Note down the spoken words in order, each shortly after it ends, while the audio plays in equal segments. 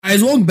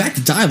guys, welcome back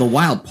to Die of the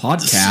Wild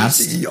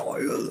podcast.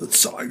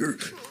 Tiger,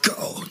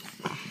 go.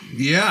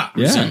 Yeah.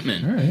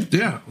 Resentment. All right.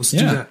 Yeah, let's do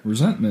that.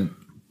 Resentment.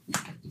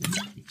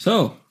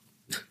 So,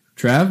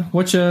 Trav,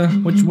 what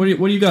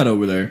do you got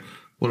over there?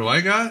 What do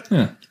I got?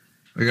 Yeah.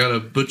 I got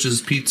a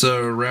Butch's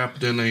Pizza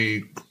wrapped in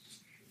a...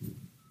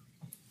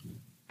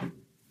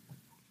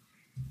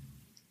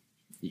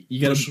 You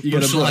got a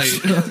Bush Bush.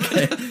 Light.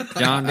 Okay.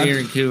 John Deere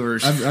and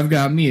Coors. I've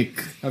got me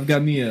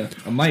a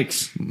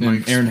Mike's. And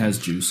Mike's. Aaron has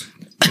juice.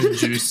 The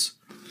juice.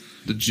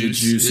 The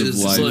juice of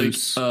is life.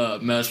 loose.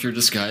 Master of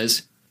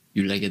Disguise.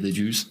 You like it, the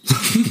juice?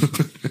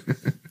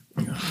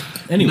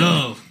 Anyway,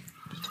 No.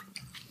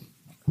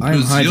 I am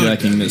Who's the other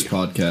hijacking guy? this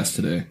podcast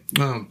today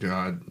Oh,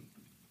 God.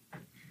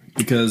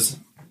 because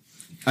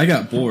I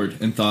got bored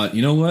and thought,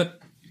 you know what?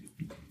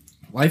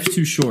 Life's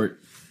too short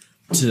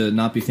to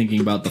not be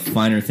thinking about the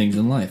finer things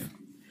in life.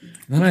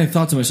 And then I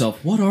thought to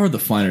myself, what are the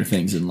finer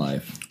things in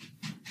life?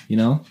 You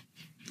know?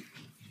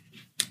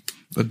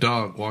 A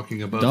dog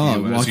walking above Dog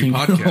you walking-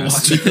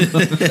 as you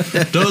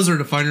podcast. Those are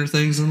the finer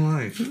things in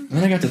life. And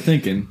then I got to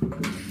thinking,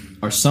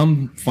 are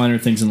some finer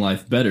things in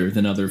life better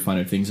than other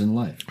finer things in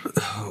life?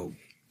 Oh,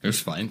 There's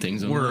fine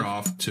things in we're life.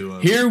 off to a...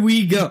 Here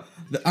we go.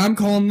 I'm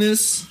calling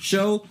this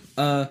show,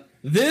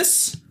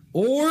 This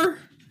or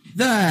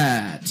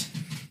That.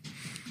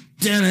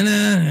 You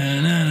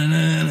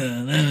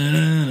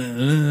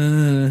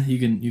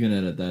can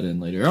edit that in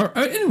later. All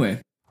right,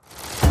 anyway.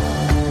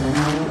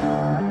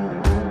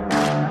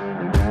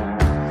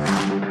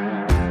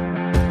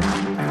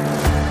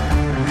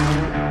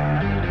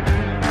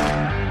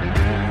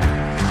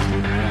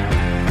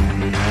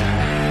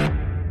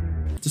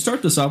 To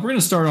start this off, we're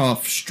gonna start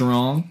off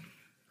strong.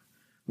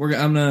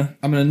 I'm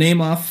gonna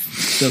name off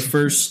the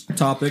first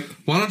topic.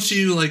 Why don't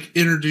you,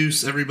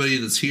 introduce everybody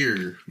that's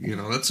here? You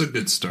know, that's a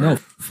good start. No,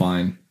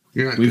 fine.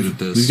 You're not good at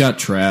this. We've got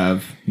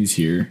Trav. He's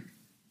here.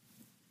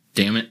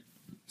 Damn it.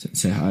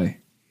 Say hi.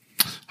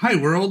 Hi,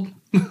 world.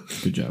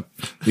 Good job.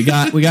 We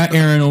got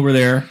Aaron over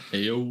there.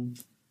 Ayo.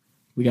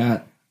 We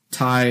got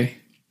Ty.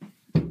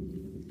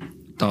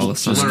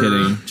 Just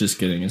Tyler.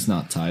 kidding. It's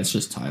not Ty. It's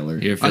just Tyler.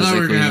 You're I thought we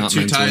were physically, going to have not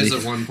two ties mentally.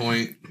 at one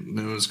point. And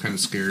I was kind of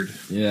scared.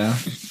 Yeah.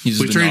 He's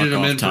We the traded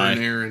him knockoff in for tie.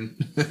 an Aaron.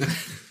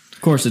 Of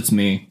course, it's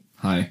me.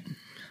 Hi.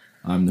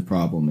 I'm the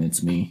problem.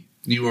 It's me.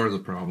 You are the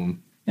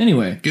problem.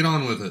 Anyway, Get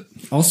on with it.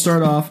 I'll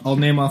start off. I'll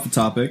name off a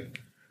topic.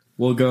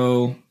 We'll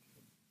go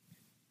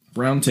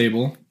round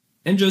table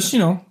and just,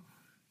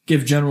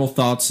 give general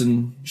thoughts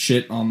and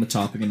shit on the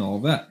topic and all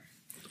of that.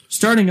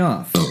 Starting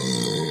off,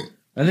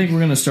 I think we're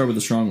going to start with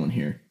a strong one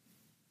here.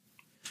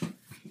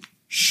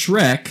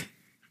 Shrek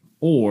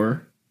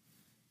or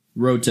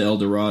Road to El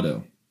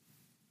Dorado?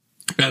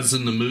 As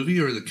in the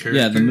movie or the characters?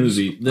 Yeah, the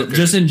movie. Okay.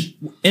 Just in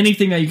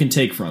anything that you can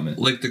take from it.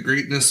 Like the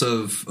greatness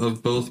of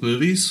both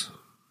movies?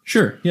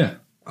 Sure, yeah.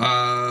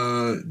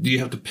 Do you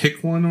have to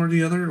pick one or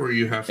the other? Or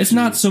you have It's to...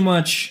 not so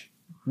much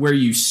where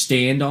you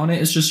stand on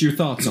it, it's just your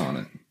thoughts on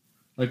it.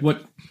 Like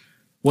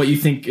what you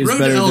think is Road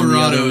better to El than the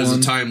Dorado other is one.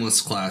 a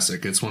timeless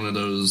classic. It's one of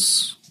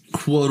those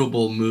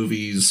quotable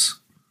movies.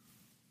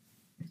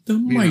 The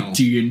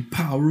mighty and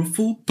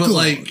powerful But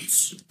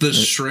gods. the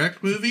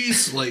Shrek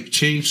movies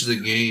changed the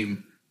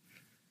game.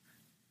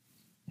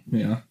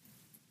 Yeah.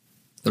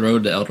 The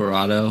Road to El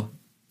Dorado.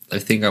 I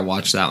think I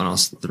watched that when I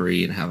was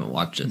 3 and haven't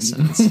watched it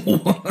since.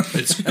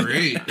 It's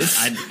great.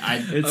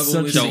 I It's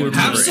such a don't good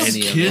Have remember movie. some any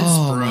of kids, it.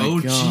 Oh bro.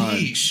 my God.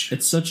 Jeesh.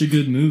 It's such a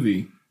good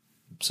movie.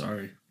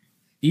 Sorry.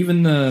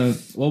 Even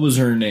what was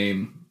her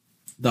name?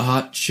 The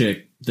hot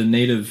chick, the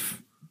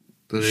native,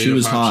 The She native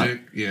was hot.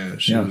 chick? Yeah,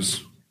 Yeah.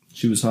 was.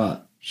 she was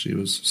hot. She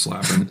was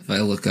slapping. If I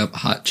look up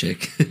hot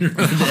chick.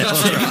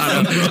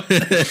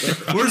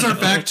 Where's our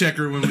fact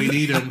checker when we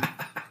need him?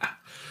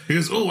 He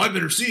goes, "Oh, I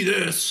better see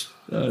this."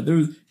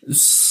 There's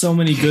so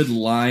many good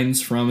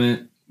lines from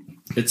it.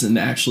 It's an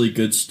actually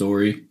good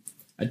story.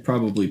 I'd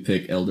probably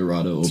pick El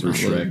Dorado over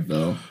Shrek,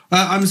 though.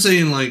 I'm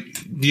saying,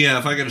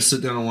 if I got to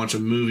sit down and watch a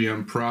movie,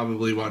 I'm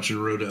probably watching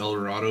Road to El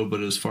Dorado.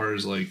 But as far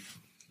as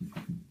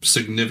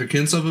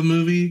significance of a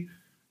movie,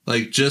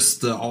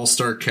 just the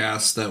all-star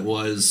cast that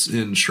was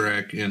in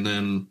Shrek, and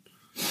then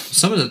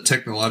some of the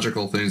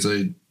technological things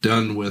they've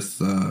done with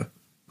the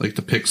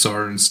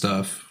Pixar and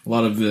stuff. A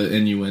lot of the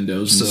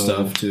innuendos and So,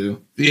 stuff,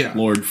 too. Yeah.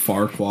 Lord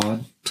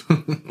Farquaad.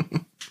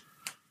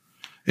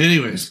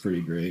 Anyways, It's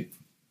pretty great.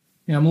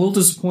 Yeah, I'm a little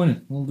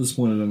disappointed. On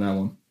that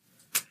one.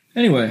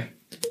 Anyway.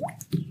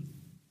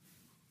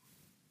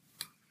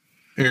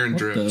 Aaron What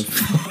dripped.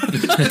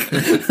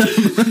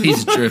 the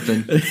He's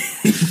dripping.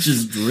 He's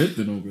just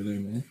dripping over there,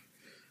 man.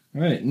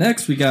 All right,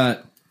 next we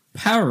got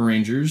Power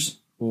Rangers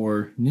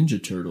or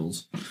Ninja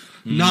Turtles.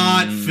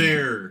 Not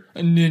fair.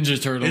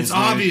 Ninja Turtles. It's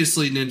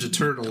obviously Ninja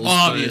Turtles. but-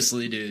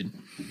 Obviously, dude.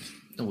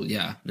 Oh,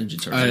 yeah.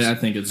 Ninja Turtles. I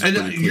think it's And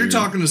pretty you're clear-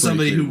 talking to pretty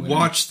somebody clear who winner.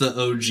 watched the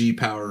OG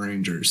Power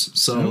Rangers.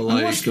 So,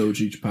 I watched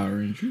OG Power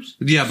Rangers.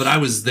 yeah, but I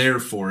was there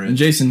for And it.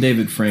 Jason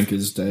David Frank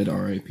is dead,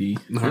 R.I.P.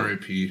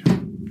 R.I.P.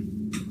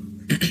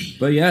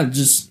 But yeah,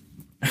 just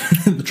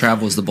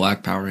Trav was the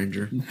Black Power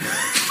Ranger.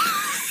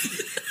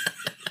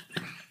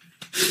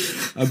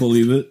 I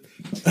believe it.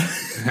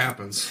 It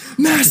happens.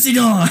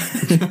 Mastodon.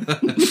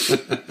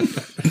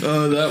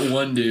 Oh, that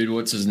one dude,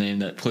 what's his name,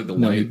 that played the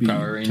No, white he'd be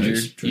Power Ranger?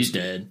 Tyson. He's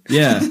dead.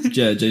 Yeah,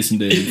 Jason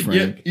David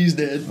Frank. he's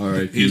dead. All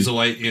right. He was the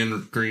white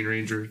and green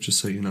ranger, just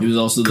so you know. He was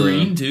also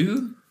Green, the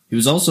too? he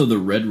was also the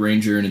Red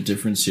Ranger in a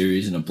different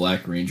series and a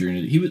Black Ranger. And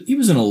he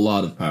was in a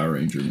lot of Power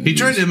Ranger movies. He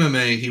tried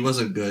MMA. He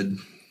wasn't good.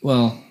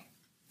 Well,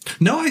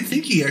 No, I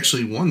think he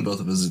actually won both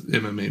of his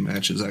MMA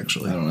matches,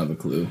 actually. I don't have a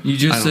clue. You I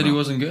just don't said he know.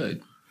 wasn't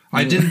good.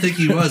 I didn't think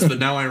he was, but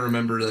now I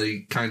remember that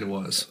he kind of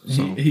was.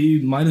 So. He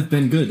might have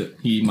been good.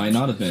 He might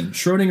not have been.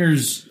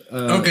 Schrodinger's.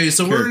 Okay,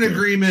 so we're in character.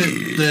 agreement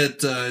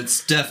that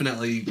it's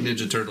definitely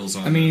Ninja Turtles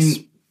on I this.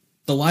 mean,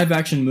 the live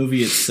action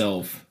movie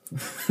itself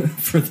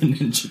for the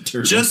Ninja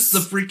Turtles. Just the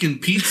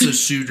freaking pizza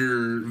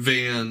shooter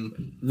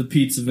van. the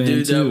pizza van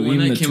Dude, that too. one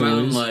Even that the came out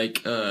in toys. like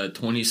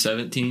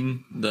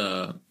 2017,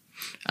 the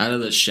Out of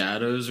the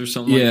Shadows or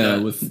something Yeah, like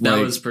that. with, that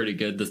like- was pretty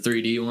good. The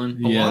 3D one.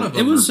 Yeah, lot of it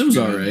them was are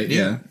all good. right.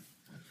 Yeah.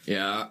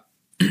 Yeah.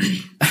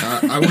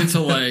 I went to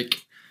like,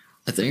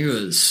 I think it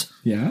was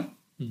Yeah.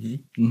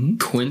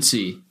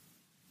 Quincy.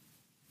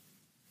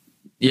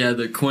 Yeah,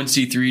 the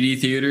Quincy 3D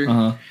theater. Uh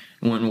huh.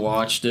 Went and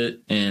watched it,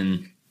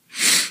 and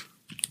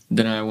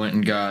then I went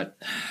and got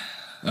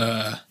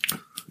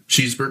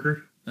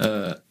Cheeseburger?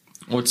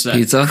 what's that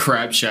Pizza?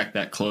 Crab Shack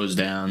that closed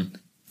down?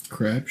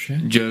 Crab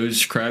Shack.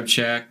 Joe's Crab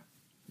Shack,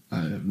 I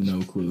have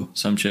no clue.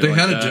 some shit. They like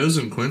had that. a Joe's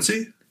in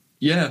Quincy?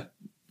 Yeah,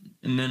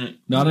 and then it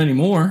Not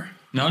anymore.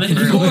 not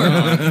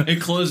anymore.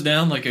 It closed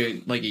down like a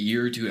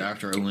year or two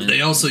after I went.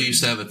 They also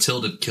used to have a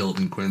Tilted Kilt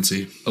in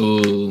Quincy.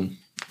 Oh,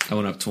 I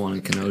went up to one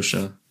in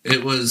Kenosha.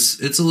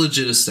 It's a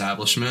legit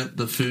establishment.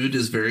 The food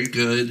is very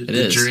good.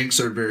 The is. drinks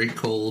are very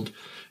cold.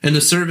 And the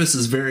service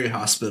is very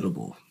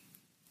hospitable.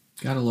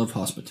 Gotta love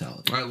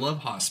hospitality. I love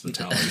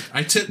hospitality.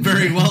 I tip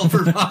very well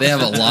for They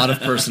have a lot of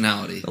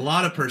personality. a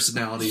lot of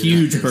personality. in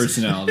Huge that business.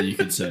 personality, you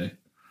could say.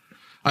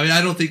 I mean,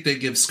 I don't think they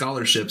give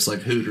scholarships like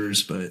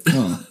Hooters, but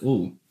Oh,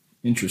 ooh,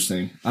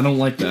 interesting. I don't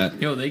like that.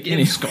 Yo, they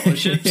gave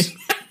scholarships.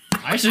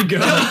 I should go.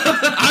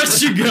 I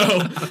should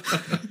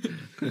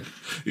go.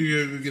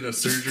 you go get a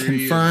surgery.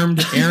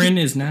 Confirmed. Aaron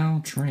is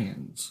now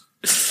trans.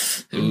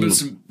 Ooh,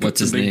 what's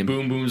his big name?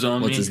 Boom booms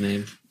on What's me. his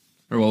name?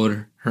 Or what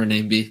would her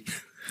name be?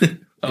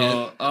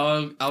 I'll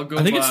go.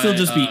 I think it'd still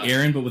just be by,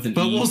 Aaron, but with an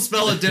But E. we'll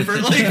spell it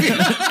differently.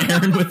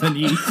 Aaron with an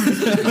E.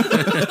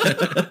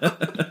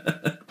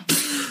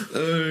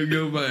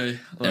 go by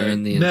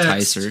Aaron the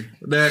Next. Enticer.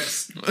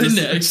 Next.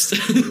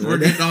 next. We're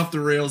getting off the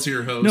rails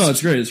here, host. No,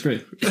 it's great. It's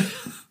great.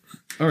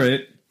 All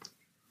right.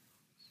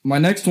 My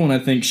next one I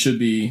think should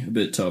be a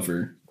bit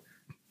tougher.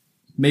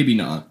 Maybe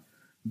not.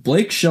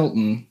 Blake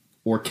Shelton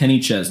or Kenny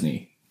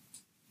Chesney?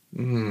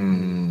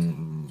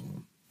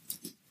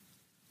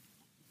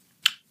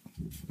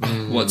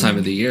 What time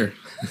of the year?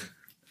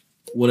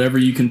 Whatever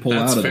you can pull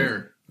That's out of fair.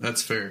 it.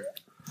 That's fair.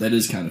 That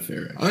is kind of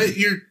fair.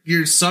 Actually.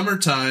 You're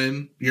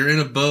summertime, you're in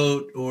a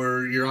boat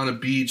or you're on a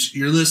beach,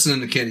 you're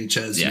listening to Kenny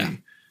Chesney. Yeah.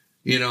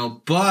 You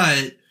know,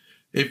 but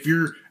if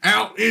you're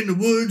out in the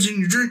woods and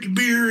you're drinking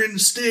beer in the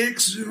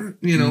sticks,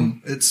 you know,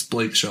 it's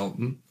Blake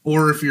Shelton.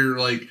 Or if you're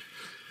like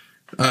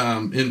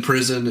in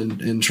prison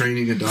and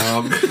training a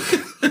dog and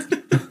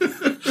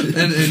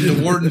the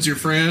warden's your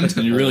friend,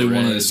 And you really want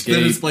to then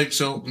escape. it's Blake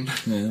Shelton.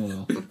 Yeah,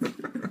 well.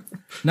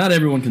 Not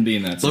everyone can be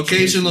in that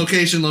situation.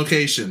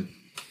 Location.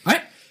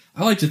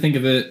 I like to think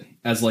of it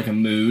as like a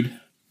mood.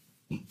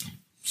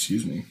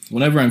 Excuse me.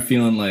 Whenever I'm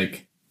feeling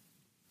like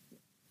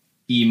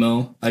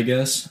emo, I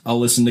guess, I'll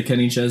listen to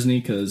Kenny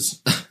Chesney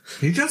because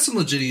He got some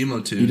legit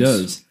emo tunes. he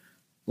does.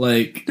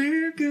 Like,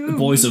 There The goes.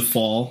 Voice of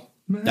Fall,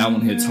 that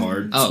one hits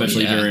hard, Oh,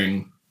 especially yeah.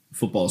 during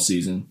football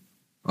season.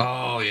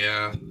 Oh,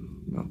 yeah.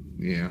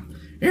 Yeah.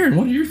 Aaron,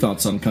 what are your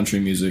thoughts on country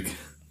music?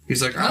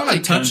 He's like, I I want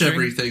like to touch country.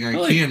 everything I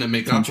like can to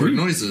make country. awkward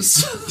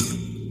noises.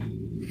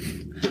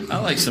 I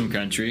like some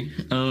country.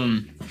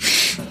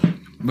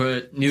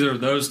 But neither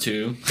of those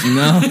two.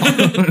 No.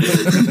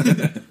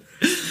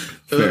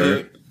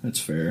 Fair. That's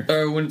fair.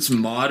 When it's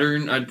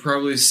modern, I'd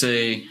probably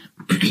say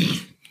You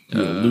a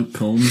Luke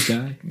Combs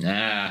guy?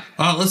 nah.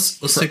 Oh, let's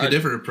take a I'd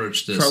different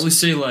approach to this. Probably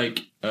say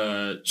like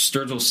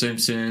Sturgill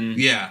Simpson,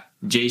 Yeah.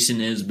 Jason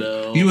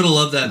Isbell. You would have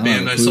loved that I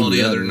band don't I know saw who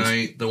the that other is.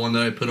 night, the one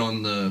that I put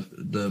on the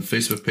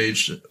Facebook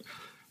page.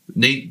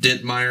 Nate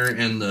Dittmeyer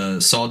and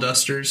the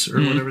Sawdusters, or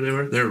whatever they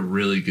were. They're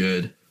really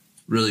good.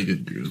 Really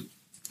good group.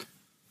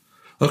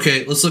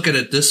 Okay, let's look at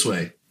it this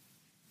way.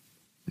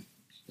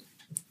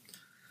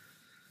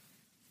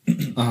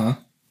 Uh-huh.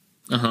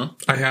 Uh-huh.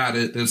 I had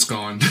it, it's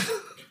gone.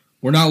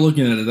 We're not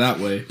looking at it that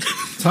way.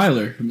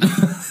 Tyler.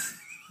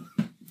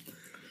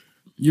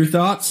 Your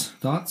thoughts?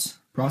 Thoughts?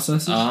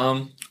 Processes?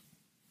 I'm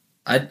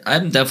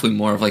definitely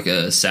more of like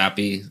a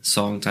sappy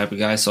song type of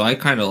guy, so I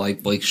kind of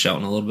like Blake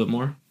Shelton a little bit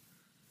more.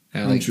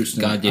 Kinda like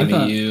Interesting. God Give I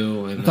thought- Me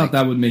You. And I thought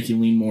that would make you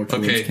lean more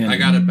towards Okay, Kenny. I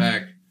got it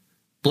back.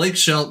 Blake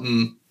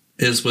Shelton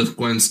is with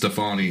Gwen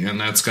Stefani, and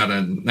that's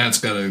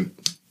gotta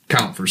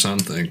count for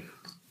something.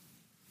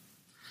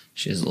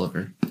 she's a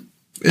looker.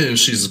 And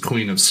she's the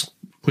queen of ska.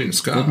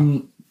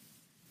 Didn't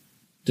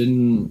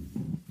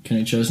Didn't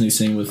Kenny Chesney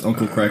sing with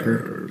Uncle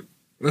Cracker?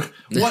 What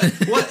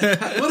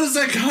does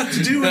that got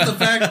to do with the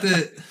fact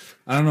that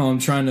I don't know. I'm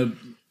trying to.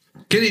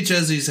 Kenny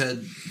Chesney's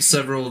had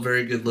several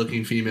very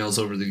good-looking females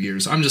over the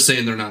years? I'm just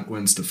saying they're not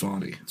Gwen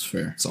Stefani. It's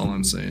fair. That's all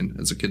I'm saying.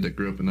 As a kid that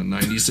grew up in the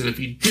 90s, and if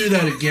you do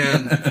that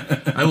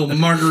again, I will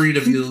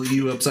margarita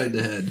you upside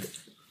the head.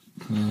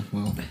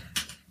 Well,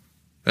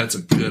 That's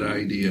a good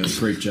idea.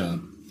 great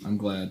job. I'm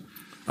glad.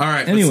 All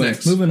right. Anyway,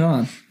 what's next? moving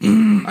on.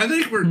 I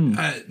think we're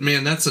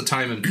man. That's a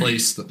time and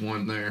place that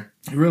one there.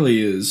 It really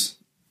is.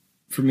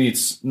 For me,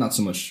 it's not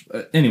so much.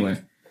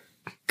 Anyway,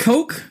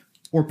 Coke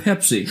or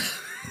Pepsi?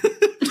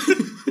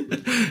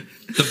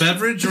 The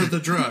beverage or the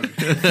drug?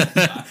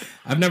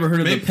 I've never heard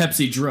of Maybe- the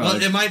Pepsi drug.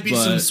 Well, it might be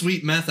but some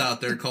sweet meth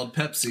out there called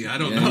Pepsi. I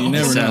don't Yeah, know. you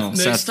never know.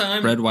 Seth, Next Seth,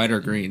 time- red, white, or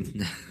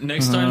green.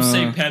 Next time,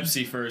 say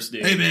Pepsi first,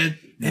 dude. Hey man,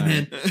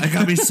 I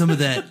got me some of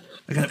that.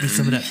 I got me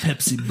some of that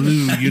Pepsi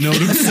Blue. You know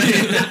what I'm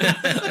saying?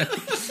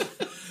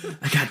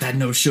 I got that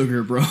no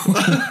sugar, bro.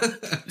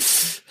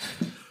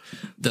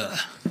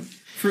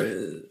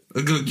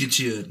 I'll go get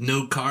you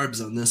no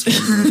carbs on this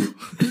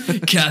one.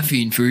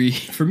 Caffeine free.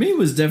 For me, it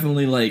was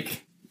definitely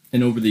like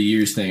an over the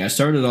years thing. I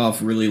started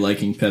off really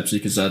liking Pepsi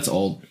because that's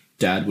all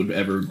Dad would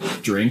ever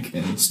drink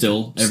and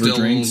still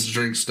drinks.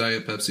 drinks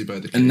Diet Pepsi by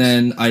the case. And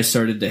then I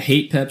started to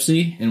hate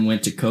Pepsi and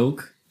went to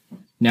Coke.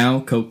 Now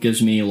Coke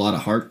gives me a lot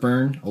of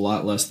heartburn, a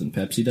lot less than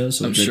Pepsi does,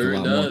 so I I'm drink sure a it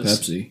lot more does.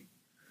 Pepsi.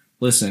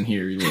 Listen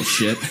here, you little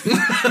shit.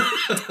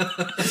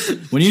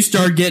 When you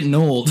start getting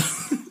old,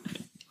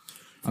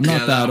 I'm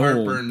not that old.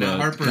 heartburn, but that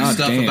heartburn God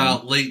stuff damn,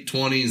 about late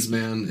 20s,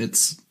 man.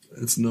 It's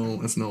no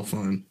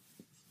fun.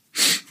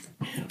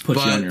 put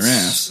you on your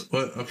ass.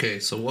 Okay,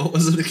 so what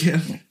was it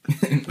again?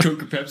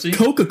 Coke or Pepsi?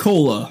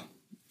 Coca-Cola,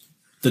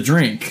 the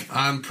drink.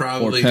 I'm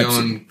probably Or Pepsi.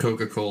 going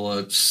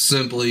Coca-Cola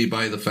simply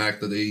by the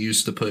fact that they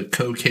used to put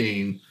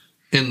cocaine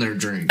in their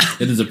drink.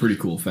 It is a pretty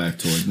cool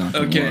factoid. Not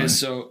gonna lie. Okay,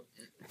 so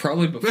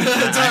probably before. I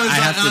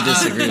have to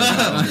disagree with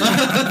that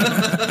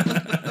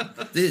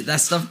one. Dude,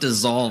 that stuff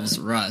dissolves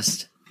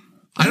rust.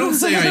 I don't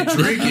say I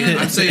drink it.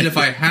 I'm saying if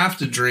I have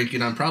to drink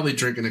it, I'm probably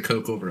drinking a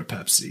Coke over a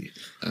Pepsi.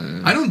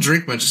 I don't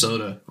drink much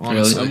soda,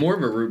 honestly. I'm more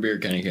of a root beer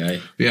kind of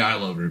guy. Yeah, I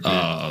love root beer.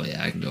 Oh,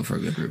 yeah, I can go for a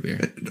good root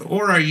beer.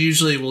 Or I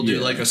usually will do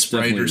Yeah, like a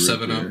Sprite or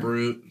definitely 7-Up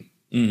root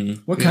root.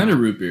 What kind of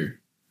root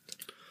beer?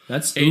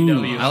 That's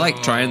A&W. I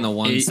like trying the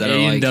ones that are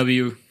like...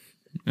 A&W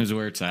is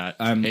where it's at.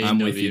 I'm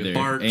with you there.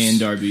 Barks.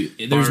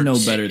 A&W. There's no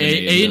Barks. better than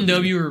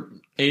A&W or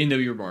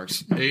A&W or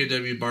Barks.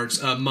 A&W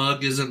Barks.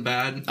 Mug isn't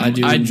bad. I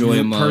do enjoy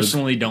a mug.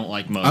 personally don't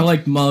like mug. I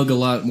like mug a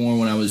lot more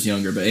when I was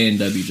younger, but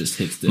A&W just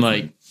hits different.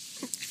 like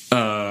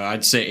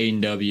I'd say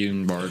A&W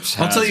and Barks.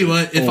 I'll tell you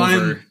what. If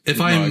over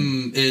if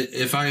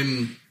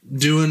I'm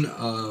doing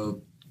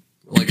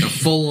like a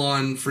full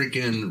on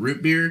freaking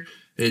root beer,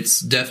 it's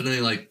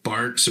definitely like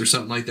Barks or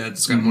something like that.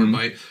 It's got more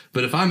bite.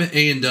 But if I'm at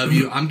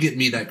A&W, I'm getting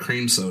me that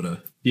cream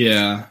soda.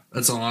 yeah,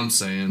 That's all I'm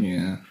saying.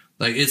 yeah.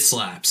 Like it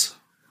slaps.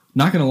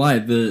 Not gonna lie,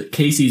 the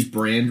Casey's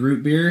brand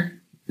root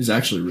beer is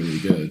actually really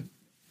good.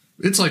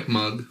 It's like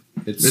mug.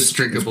 It's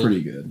drinkable. It's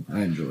pretty good.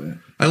 I enjoy it.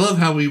 I love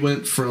how we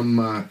went from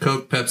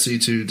Coke,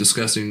 Pepsi to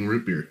discussing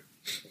root beer.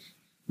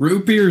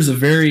 Root beer is a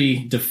very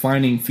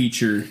defining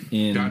feature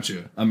in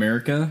Gotcha.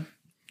 America.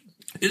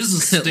 It is a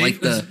staple. Like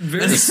the-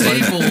 it's a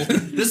staple.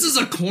 This is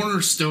a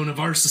cornerstone of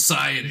our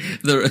society.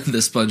 The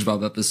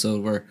SpongeBob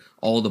episode where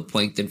all the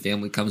Plankton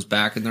family comes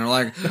back and they're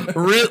like,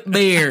 root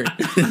beer.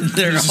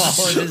 They're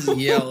all just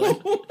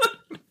yelling.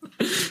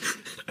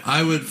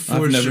 I would for I've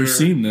sure. never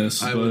seen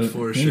this. I would but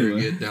for sure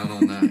anyway. get down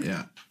on that.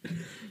 Yeah.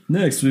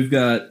 Next, we've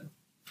got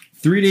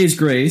 3 Days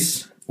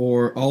Grace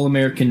or All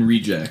American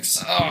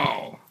Rejects.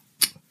 Oh.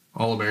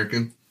 All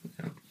American.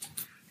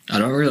 I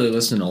don't really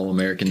listen to All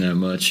American that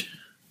much.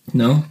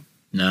 No?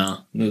 No.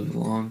 Move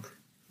along.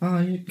 Oh,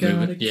 you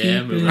gotta keep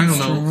move it it. I don't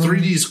know.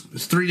 strong.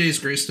 3 Days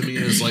Grace to me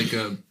is like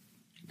a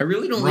I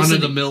really don't run listen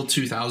of the to mill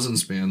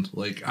 2000s band.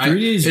 Like 3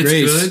 Days it's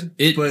Grace,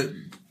 good, but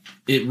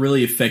It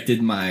really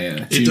affected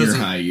my junior doesn't-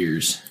 high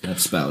years.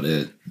 That's about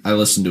it. I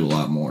listened to a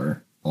lot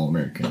more All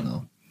American,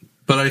 though.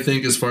 I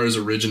think as far as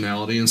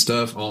originality and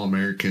stuff, All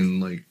American,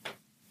 like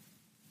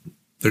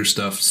their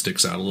stuff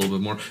sticks out a little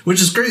bit more,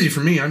 which is crazy for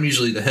me. I'm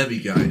usually the heavy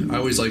guy. I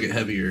always like it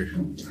heavier,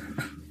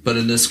 but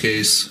in this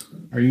case,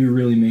 Are you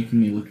really making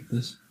me look at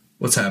this?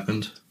 what's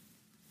happened?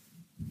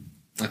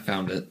 I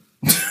found it.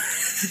 Can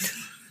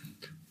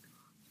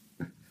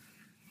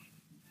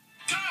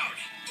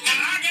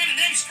I get an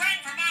A string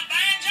for my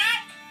banjo?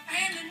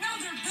 And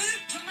another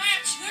boot to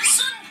match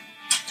this one?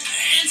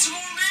 And some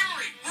more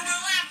memory for my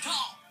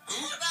laptop.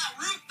 What about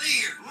root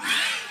beer?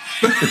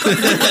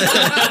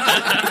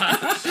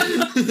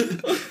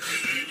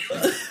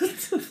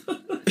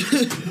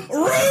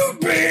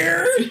 Root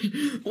beer!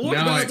 What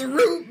Now about I- the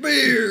root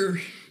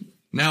beer?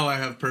 Now I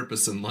have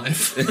purpose in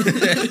life.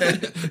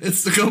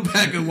 It's to go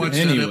back and watch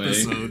that Anyway.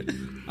 episode.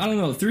 I don't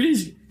know. 3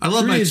 Days. I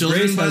love 3 my Days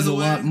children, Grace by has the a way.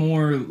 lot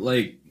more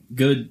like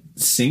good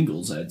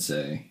singles, I'd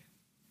say.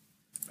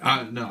 No,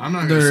 I'm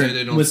not going They're- to say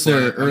they don't with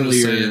their slap. I'm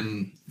just earlier-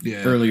 saying,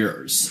 yeah. Earlier.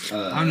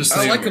 I'm just I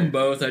saying. like them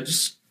both. I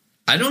just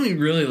I don't even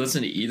really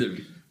listen to either.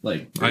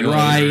 Like I don't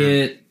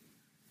Riot.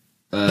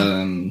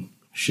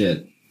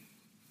 Shit.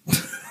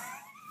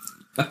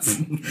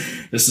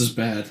 This is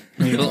bad.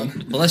 Hang Well,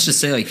 on. well, let's just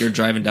say like you're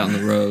driving down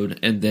the road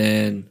and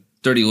then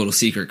Dirty Little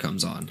Secret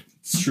comes on.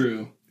 It's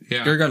true.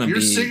 Yeah, You're gonna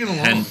be singing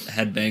along.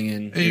 head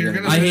banging. Hey, you're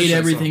gonna- I finish hate that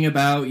everything song.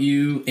 about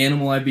you.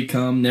 Animal I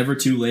become. Never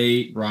too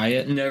late.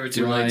 Riot. Never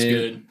too late's Riot.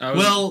 good. I was,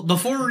 Well,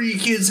 before you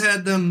kids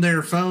had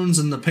their phones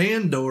and the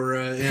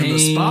Pandora and the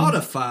Pain.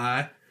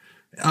 Spotify,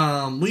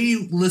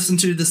 we listened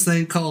to this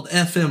thing called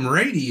FM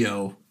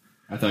radio.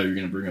 I thought you were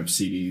gonna bring up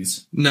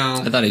CDs. No,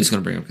 I thought he was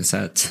gonna bring up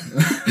cassettes.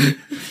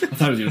 I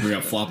thought he was gonna bring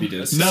up floppy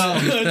disks. no,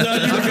 I'm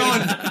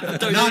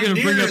going. Not gonna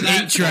near bring up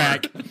that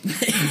 8-track. far.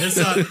 It's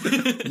not.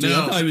 Dude, I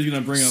No, thought he was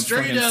gonna bring up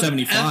straight fucking up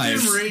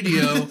 75s. FM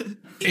radio,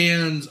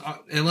 and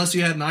unless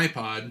you had an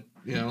iPod.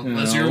 You know,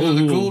 unless Yeah. you're one of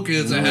the cool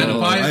kids that had a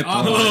iPods.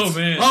 iPod. Oh,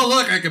 man. Oh,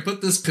 look, I could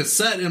put this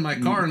cassette in my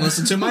car and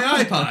listen to my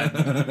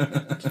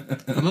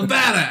iPod. I'm a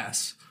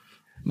badass.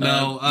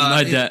 No,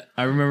 my dad.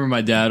 I remember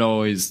my dad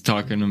always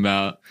talking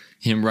about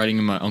him riding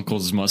in my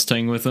uncle's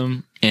Mustang with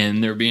him,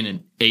 and there being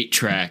an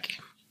 8-track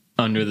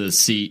under the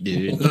seat,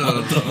 dude.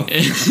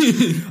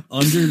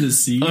 Under the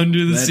seat.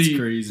 Under the That's seat.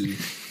 crazy.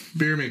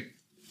 beer me.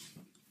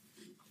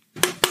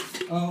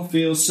 I'll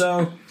feel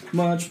so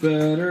much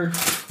better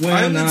when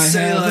I would I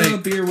say, have a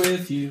like- beer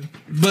with you.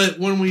 But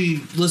when we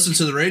listened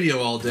to the radio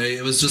all day,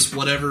 it was just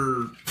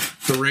whatever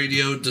the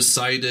radio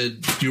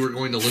decided you were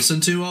going to listen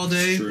to all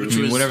day, True. which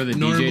was Whatever the DJ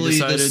normally the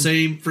decided.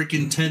 same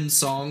freaking 10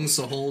 songs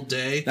the whole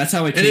day. That's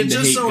how I and came it to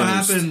just hate so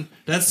Ghost. happened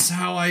that's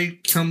how I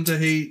come to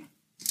hate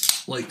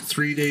like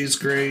 3 Days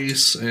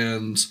Grace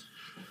and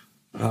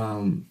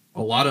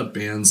a lot of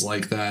bands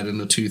like that in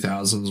the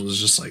 2000s was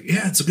just like,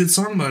 yeah, it's a good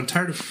song, but I'm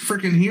tired of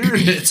freaking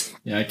hearing it.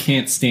 Yeah, I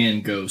can't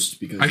stand Ghost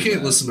because I of can't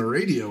that. listen to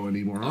radio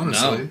anymore,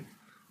 honestly.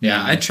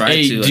 Yeah, I tried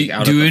Hey, to. do- Like,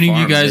 out do at the any of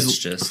you farm, guys- It's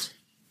just.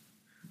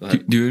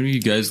 Do any of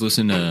you guys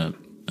listen to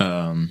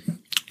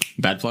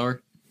Bad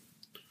Flower?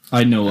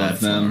 I know Bad of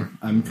them.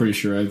 I'm pretty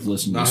sure I've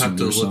listened to I'll some have of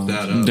to their look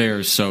songs. that up.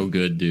 They're so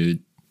good,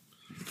 dude.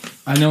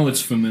 I know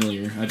it's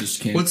familiar. I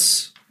just can't.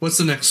 What's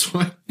the next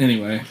one?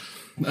 Anyway,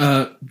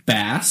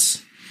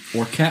 bass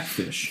or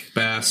catfish?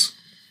 Bass.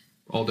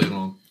 All day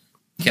long.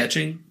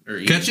 Catching or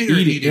eating? Catching or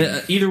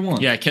eating? Either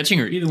one. Yeah, catching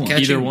or Either one.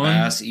 Catching either one.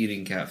 bass,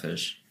 eating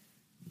catfish.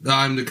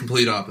 I'm the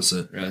complete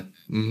opposite. Really?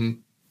 hmm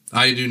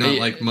I do not Hey,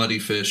 like muddy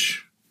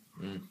fish.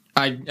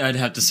 I'd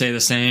have to say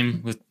the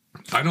same with.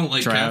 I don't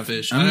like Trav.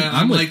 catfish.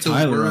 I'm with like the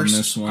Tyler on worst.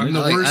 this one. I'm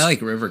the I worst.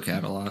 like river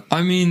cat a lot.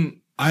 I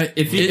mean,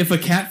 If a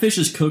catfish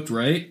is cooked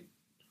right,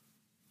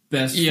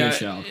 best Yeah,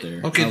 fish out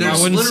there. okay, I there's I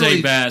love wouldn't literally-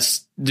 say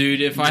bass,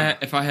 dude. If I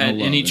I had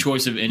love any it.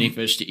 choice of any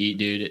fish to eat,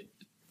 dude,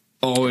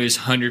 always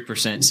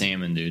 100%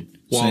 salmon, dude.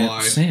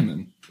 Walleye.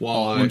 salmon.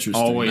 Walleye. Interesting.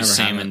 Always Never had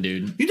salmon, it.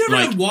 dude. You never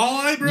Like, had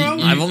walleye, bro?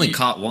 you- I've only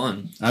caught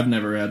one. I've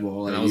never had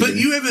walleye. I was- but either.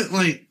 you haven't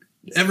like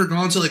ever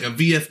gone to like a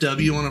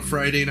VFW on a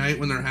Friday night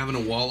when they're having a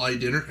walleye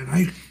dinner,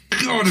 and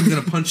God, I'm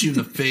gonna punch you in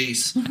the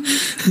face,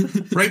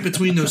 right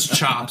between those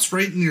chops,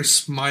 right in your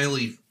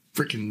smiley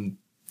freaking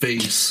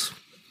face.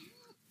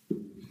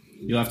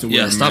 You'll have to wear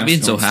Yeah, a stop mask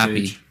being so on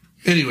happy. stage.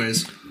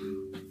 Anyways,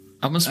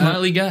 I'm a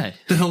smiley guy.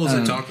 the hell was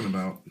I talking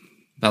about?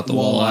 About the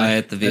walleye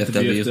at the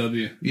VFW.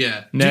 VFW.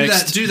 Yeah,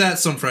 Next. do that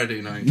some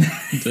Friday night.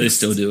 Do they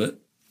still do it?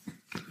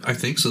 I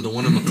think so. The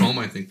one in Macomb,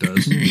 I think,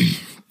 does.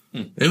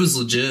 It was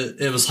legit.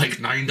 It was like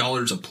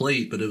 $9 a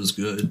plate, but it was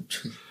good.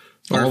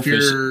 Or All if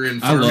you're in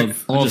I Farmington,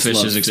 All just fish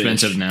love is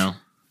expensive fish. now.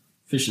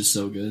 Fish is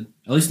so good.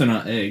 At least they're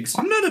not eggs.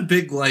 I'm not a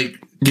big like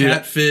Yeah.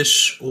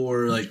 catfish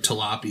or like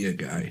tilapia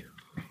guy.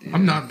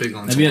 I'm not big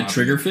on. Have you had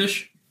tilapia.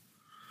 triggerfish?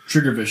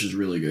 Triggerfish is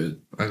really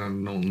good. I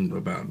don't know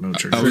about no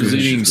trigger. I was Triggerfish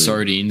eating is good.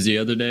 sardines the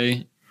other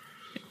day,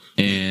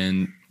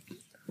 and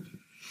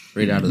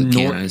Right out of the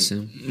can, Nor- I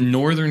assume.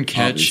 Northern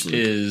Catch Obviously.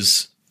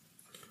 is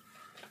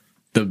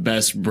the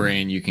best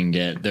brand you can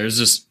get. There's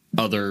this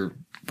other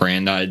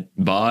brand I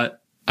bought.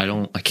 I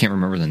can't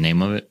remember the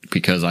name of it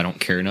because I don't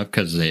care enough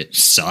because they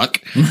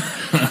suck.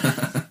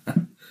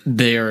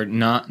 They are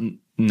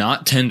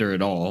not tender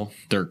at all.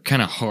 They're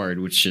kind of hard,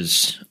 which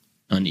is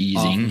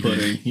uneasing.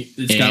 Off-putting.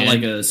 It's got And-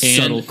 like a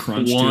subtle and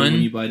crunch to it one-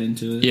 when you bite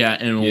into it. Yeah,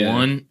 and Yeah.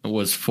 one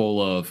was full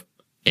of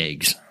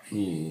eggs.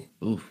 Ooh.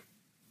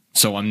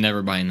 So I'm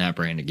never buying that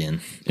brand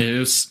again. It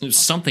was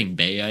something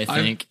Bay, I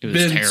think. It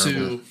was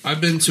terrible.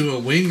 I've been to a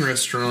wing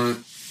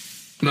restaurant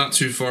not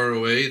too far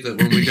away that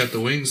when we got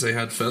the wings, they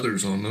had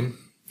feathers on them.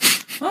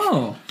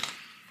 Oh.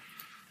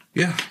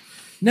 Yeah.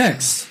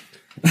 Next.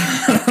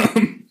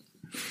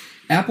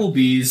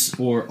 Applebee's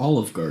or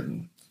Olive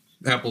Garden?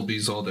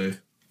 Applebee's all day.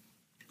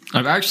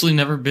 I've actually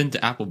never been to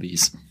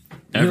Applebee's.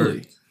 Ever.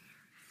 Really?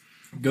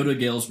 Go to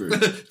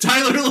Galesburg.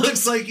 Tyler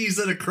looks like he's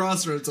at a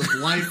crossroads of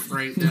life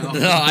right now.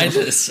 No,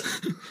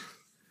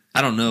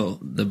 I don't know.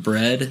 The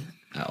bread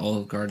at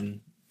Olive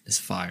Garden is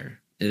fire.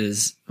 It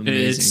is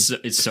amazing.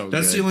 It's so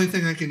That's good. the only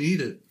thing I can eat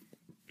it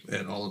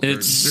at Olive Garden.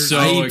 It's There's- so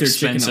I eat their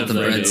chicken expensive.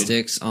 the Alfredo.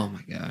 breadsticks. Oh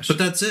my gosh. But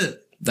that's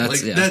it.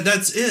 That's- like yeah.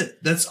 that's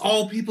it. That's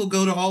all people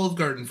go to Olive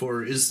Garden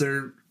for is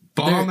their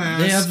bomb ass.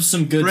 They have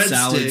some good breadsticks.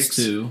 salads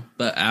too.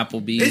 But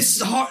Applebee's.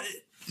 It's hard.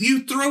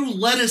 You throw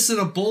lettuce in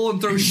a bowl and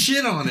throw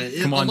shit on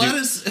it. Come on, dude.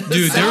 lettuce,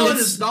 Dude, salad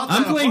there is not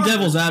I'm that playing hard.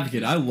 devil's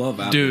advocate. I love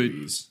Dude.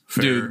 Applebee's.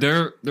 Dude,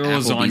 their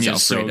lasagna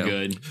is so Alfredo.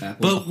 good.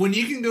 But when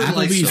you can go to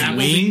like Applebee's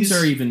wings are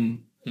Applebee's,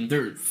 even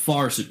they're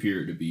far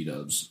superior to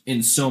B-Dubs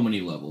in so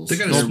many levels. They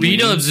got a Their Well, sweet-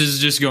 B-Dubs is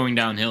just going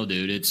downhill,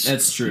 dude.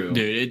 That's true.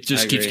 Dude, it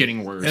just I keeps agree.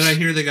 getting worse. and I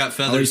hear they got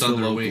At least feathers the on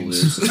their local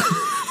wings. is.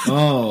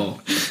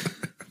 Oh,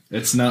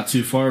 it's not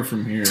too far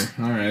from here.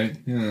 All right,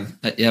 yeah.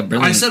 Yeah,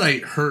 Brilliant. I said I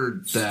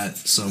heard that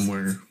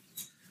somewhere.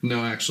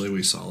 No, actually,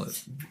 we saw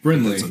it.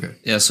 Brindley. That's okay.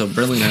 Yeah, so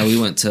Brinley and I, we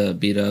went to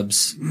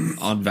B-Dubs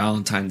on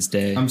Valentine's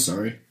Day. I'm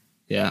sorry.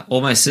 Yeah.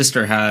 Well, my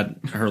sister had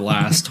her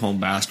last home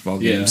basketball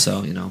game, Yeah.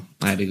 so,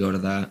 I had to go to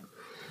that.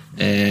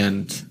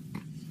 And,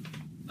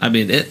 I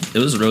mean, it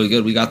was really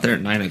good. We got there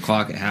at 9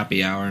 o'clock at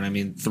happy hour, and, I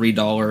mean,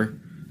 $3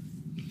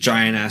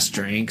 giant-ass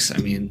drinks. I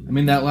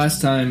mean, that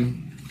last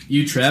time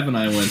you, Trav, and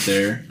I went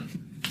there,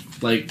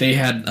 like, they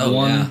had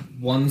Oh,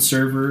 one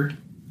server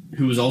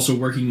who was also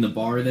working the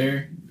bar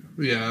there.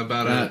 Yeah,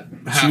 about That-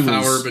 a she half was-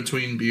 hour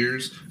between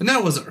beers, and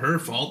that wasn't her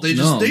fault. They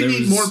No, they there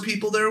need was- more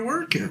people there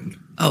working.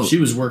 oh, She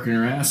was working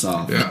her ass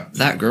off. Yeah,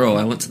 that girl,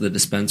 I went to the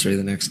dispensary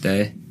the next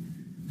day,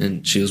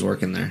 and she was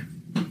working there.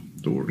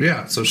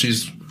 yeah. So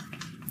she's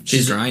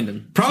She's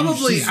grinding.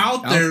 probably She's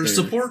out out there there.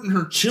 supporting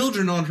her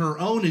children on her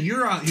own, and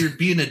you're out here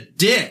being a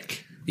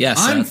dick. Yes,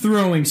 I'm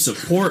throwing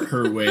support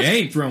her way. I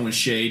ain't throwing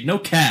shade. No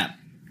cap.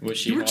 Was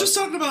she You were hot? just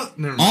talking about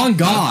never mind. On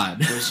God.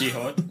 Was she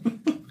hot?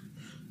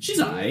 She's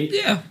alright.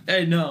 yeah,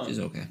 Hey, no. she's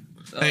okay.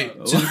 Hey,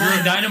 To the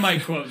Brian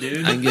Dynamite quote,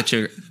 dude. We can get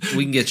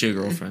you a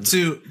girlfriend.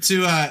 to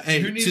hey,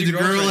 Who needs to a the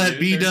girl girlfriend, at dude?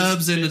 B There's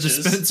Dubs in the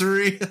bitches.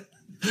 dispensary.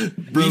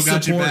 Bro, We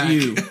got your support back.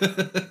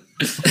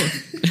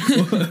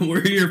 you.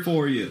 We're here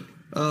for you.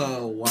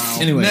 Oh wow.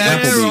 Anyway,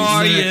 Next. Applebee's.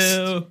 are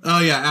Next. Oh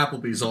yeah,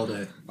 Applebee's all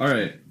day. All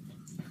right.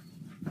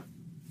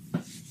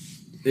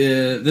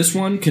 This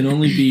one can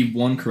only be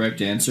one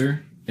correct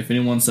answer. If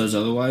anyone says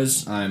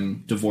otherwise,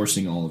 I'm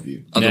divorcing all of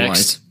you.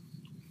 Otherwise,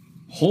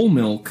 Whole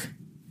milk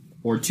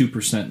or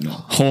 2% milk?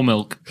 Whole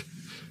milk.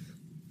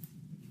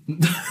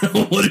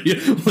 What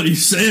are you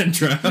saying,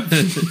 Trav?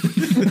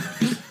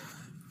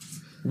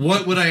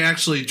 What would I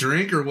actually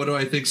drink, or what do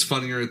I think's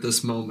funnier at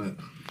this moment?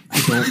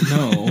 I don't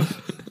know.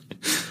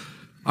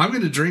 I'm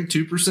going to drink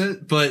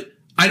 2%, but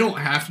I don't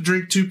have to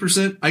drink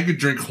 2%. I could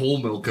drink whole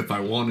milk if I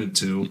wanted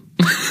to.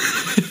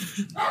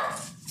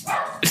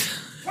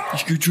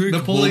 You could drink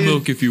Napoleon- whole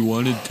milk if you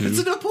wanted It's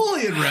a to.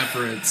 Napoleon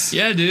reference.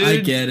 Yeah, dude. I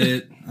get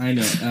it. I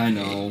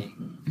know.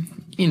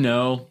 You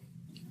know.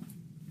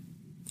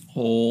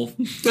 whole.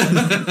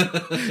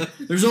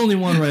 There's only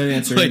one right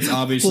answer. Like, It's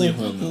obviously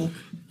whole milk.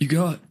 You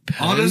got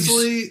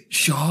Honestly,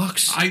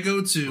 shocks. I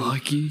go to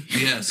Lucky.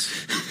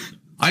 yes,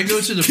 I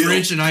go to the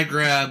fridge and I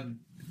grab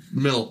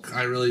milk.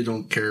 I really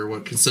don't care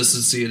what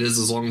consistency it is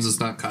as long as it's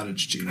not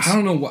cottage cheese. I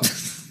don't know what.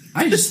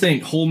 I just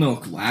think whole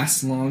milk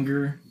lasts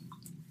longer.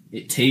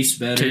 It tastes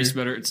better. Tastes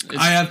better. It's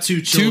I have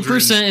two children.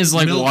 2% is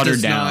like Milk watered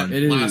does not down.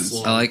 It last is.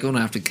 long. I like when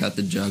I have to cut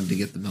the jug to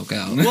get the milk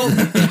out. Well,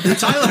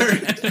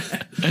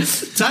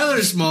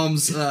 Tyler's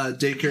mom's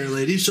daycare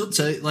lady, she'll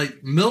tell you,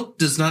 like, milk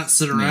does not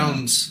sit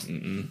around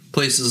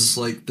places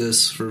like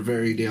this for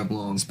very damn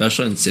long.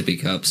 Especially in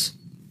sippy cups.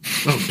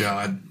 Oh,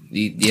 God.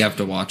 You have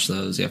to watch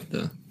those. You have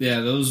to. Yeah,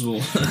 those will.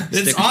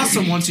 It's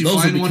awesome once you Those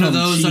will find one of become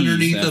those cheese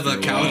underneath of after a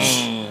a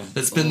couch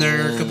that's been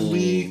there a couple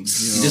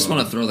weeks. You just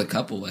want to throw the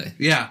cup away.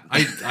 Yeah,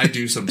 I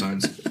do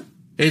sometimes.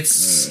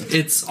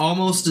 It's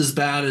almost as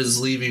bad as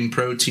leaving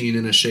protein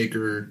in a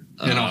shaker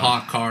in a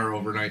hot car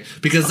overnight,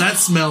 because that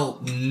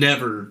smell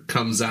never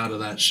comes out of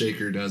that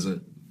shaker, does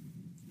it?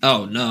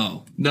 Oh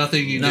no!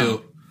 Nothing you No.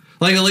 do.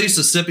 Like, at least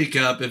a sippy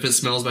cup, if it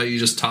smells bad, you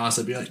just toss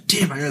it. Be like,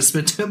 damn, I gotta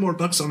spend $10 more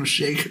on a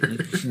shaker.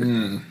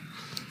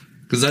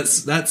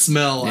 Because that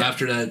smell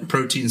after that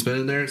protein's been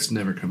in there, it's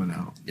never coming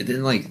out. It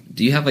didn't like.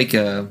 Do you have like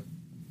a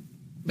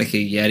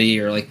Yeti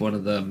or like one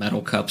of the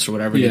metal cups or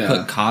whatever? Yeah. You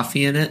put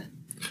coffee in it,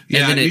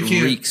 Yeah, and then you it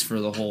can't- reeks for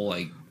the whole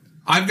like.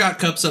 I've got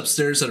cups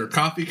upstairs that are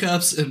coffee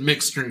cups and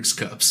mixed drinks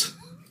cups.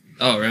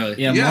 Oh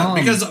really? Yeah, Yeah, Mom,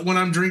 because when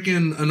I'm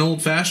drinking an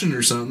old fashioned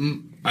or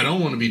something, I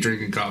don't want to be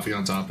drinking coffee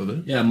on top of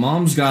it. yeah,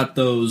 Mom's got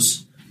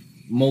those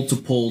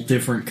multiple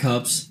different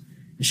cups.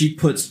 And she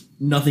puts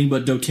nothing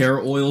but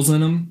doTERRA oils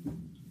in them.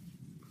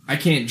 I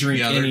can't drink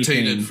Yeah, they're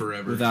anything tainted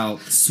forever.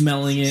 without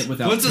smelling it,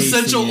 without Once tasting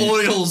essential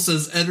it. oils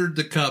has entered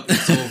the cup,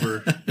 it's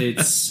over.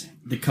 It's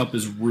the cup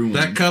is ruined.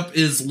 That cup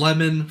is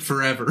lemon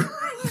forever.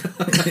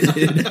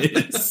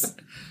 It is.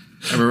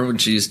 I remember when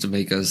she used to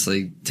make us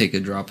like take a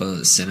drop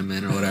of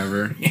cinnamon or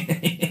whatever.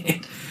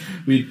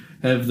 We'd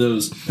have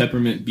those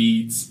peppermint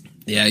beads.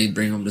 Yeah, you'd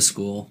bring them to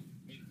school.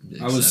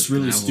 I was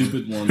really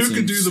stupid once. Who can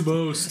and do the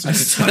most? I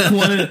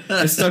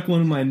stuck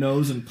one in my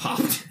nose and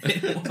popped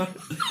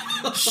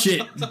it.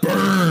 Shit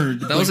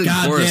burned. That was in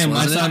chorus, goddamn, my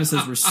wasn't it?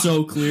 sinuses were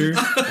so clear.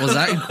 Was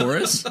that in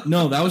chorus?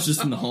 No, that was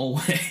just in the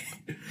hallway.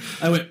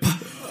 I went.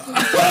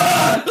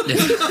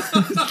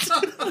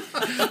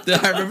 Dude,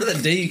 I remember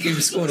that day you came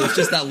to school and it was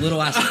just that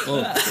little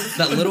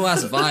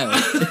ass vial.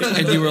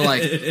 And you were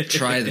like,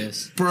 try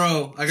this.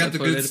 Bro, I got the That's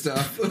what good it-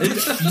 stuff.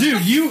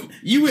 Dude,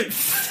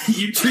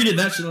 you treated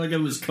that shit like it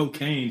was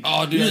cocaine.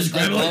 Oh, dude, You just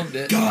I grabbed it like, loved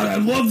it. God, I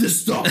love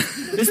this stuff.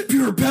 It's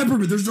pure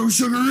peppermint. There's no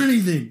sugar or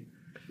anything.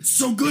 It's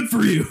so good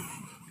for you.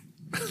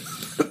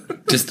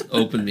 Just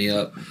opened me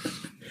up.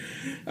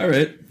 All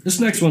right, this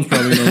next one's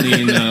probably gonna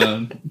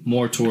lean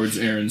more towards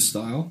Aaron's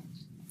style.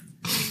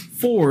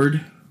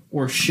 Ford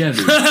or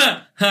Chevy?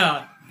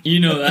 You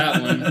know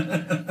that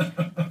one.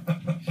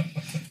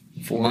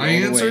 Ford My all the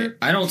way. answer?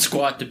 I don't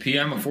squat to pee.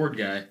 I'm a Ford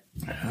guy.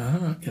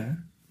 Okay.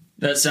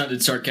 That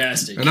sounded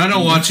sarcastic. And I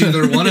don't watch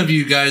either one of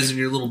you guys in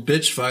your little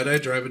bitch fight. I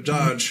drive a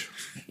Dodge.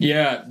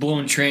 Yeah,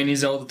 blowing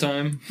trannies all the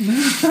time.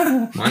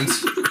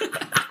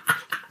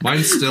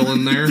 Mine's still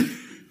in there.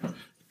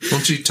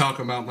 Don't you talk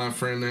about my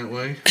friend that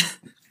way?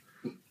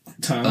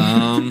 Tom.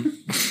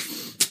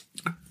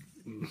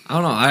 I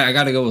don't know. I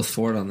got to go with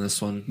Ford on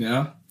this one.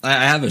 Yeah. I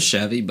have a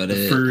Chevy, but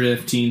For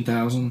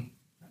 15,000.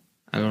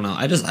 I don't know.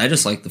 I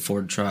just like the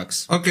Ford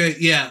trucks. Okay,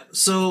 yeah.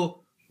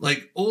 So,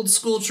 like, old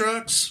school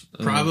trucks,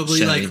 probably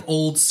Chevy. like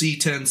old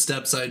C10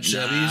 step-side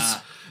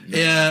Chevys.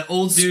 Yeah,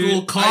 old school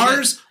Dude,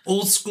 cars.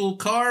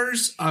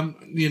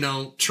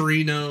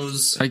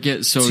 Torinos. I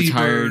get so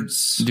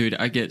T-birds. tired, dude.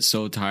 I get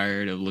so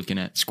tired of looking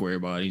at square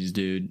bodies,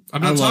 dude.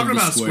 I'm I not love talking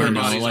the about square. square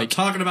No, bodies. I'm like,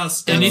 talking about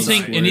step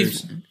Anything, side. any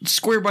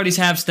square bodies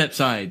have step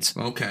sides,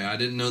 Okay, I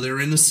didn't know they were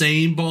in the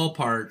same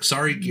ballpark.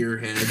 Sorry,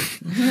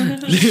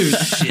 gearhead.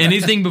 dude.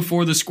 Anything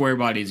before the square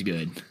body is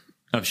good.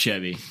 Of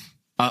Chevy,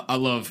 I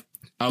love.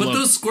 But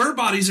those square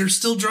bodies are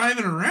still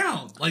driving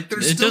around. Like they're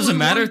It still doesn't in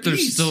matter one if they're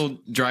piece. still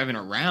driving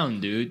around,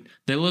 dude.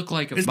 They look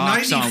like a It's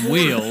box on 94.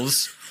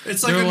 wheels.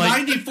 It's like They're a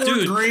like, 94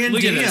 dude, Grand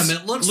look at Am. this.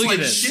 It looks Look at like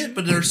this. shit,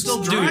 but they're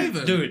still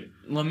driving. Dude,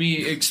 let me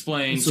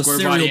explain It's a square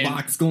cereal body.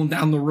 box going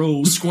down the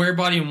road. Square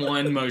body in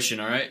one motion.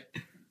 All right.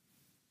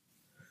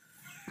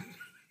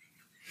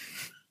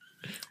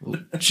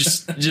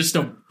 Just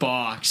a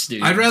box,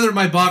 dude. I'd rather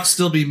my box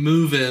still be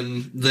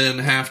moving than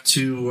have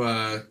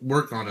to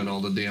work on it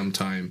all the damn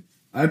time.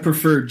 I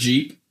prefer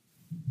Jeep.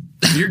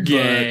 You're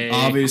gay. But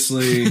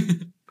obviously,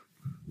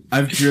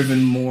 I've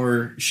driven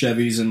more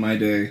Chevys in my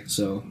day,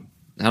 so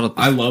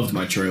I loved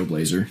my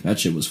Trailblazer. That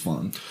shit was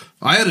fun.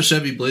 I had a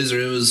Chevy Blazer.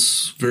 It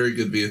was a very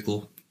good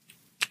vehicle.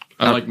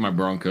 I like my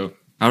Bronco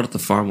Out at the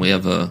farm, we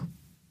have a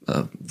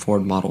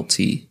Ford Model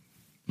T.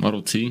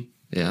 Model T.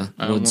 Yeah,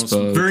 I wood almost-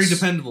 spokes. Very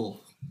dependable.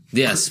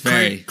 Yes,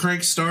 very.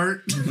 Crank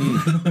start.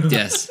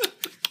 Yes,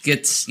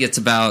 gets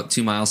about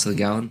 2 miles to the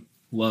gallon.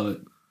 Love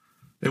it.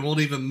 It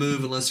won't even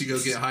move unless you go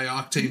get high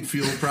octane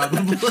fuel,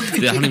 probably.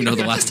 Yeah, I don't even know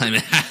the last time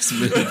it has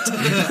moved.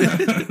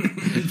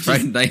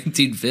 Right,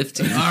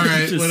 1950. All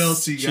right, Just what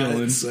else you got?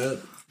 chilling. Set? All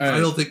right. I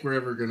don't think we're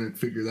ever going to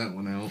figure that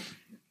one out.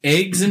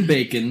 Eggs and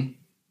bacon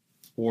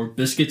or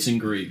biscuits and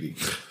gravy.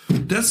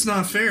 That's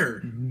not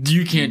fair.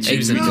 You can't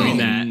choose No. between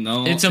that.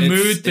 No, it's a it's-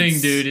 mood thing,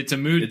 it's- dude. It's a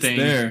mood it's thing.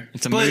 there.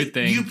 It's a But mood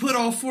thing. you put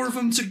all four of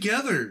them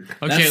together.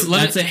 Okay,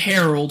 That's a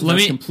Harold. let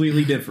That's me-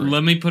 completely different.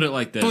 let me put it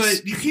like this.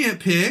 But you can't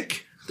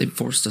pick. They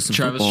forced us in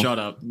Travis, football. shut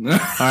up.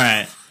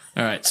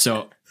 All right.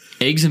 So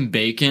eggs and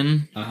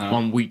bacon Uh-huh.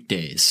 on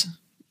weekdays,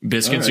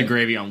 biscuits All right. and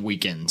gravy on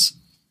weekends.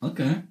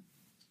 Okay.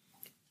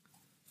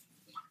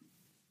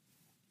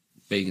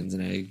 Bacons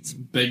and eggs.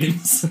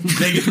 Bacons. Bacons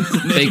and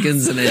eggs.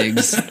 Bacons and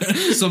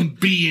eggs. Some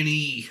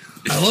B&E.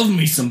 I love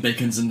me some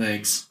bacons and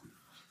eggs.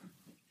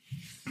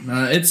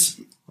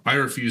 I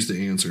refuse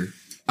to answer.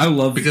 I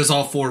love Because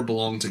all four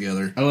belong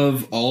together I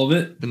love all of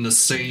it. in the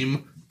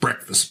same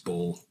breakfast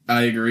bowl.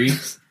 I agree.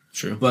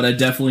 True. But I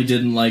definitely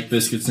didn't like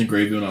biscuits and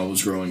gravy when I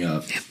was growing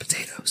up. And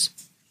potatoes.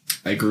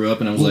 I grew up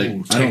and I was like,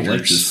 Ooh, I don't like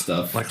taters. this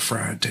stuff. Like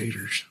fried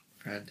taters.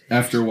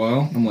 After a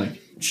while, I'm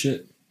like,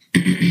 shit.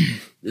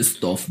 This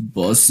stuff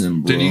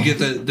bussin', bro. Didn't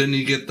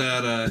you get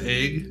that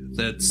egg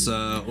that's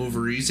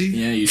over easy?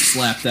 Yeah, you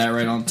slap that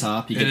right on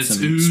top. You And get it's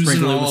some oozing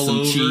sprinkle it with all some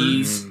over.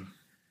 cheese,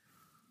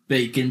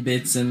 bacon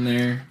bits in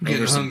there. I'm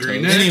getting Over some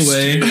hungry. toast. Next.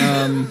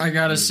 Anyway, I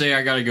gotta say,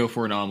 I gotta go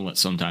for an omelet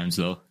sometimes,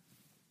 though.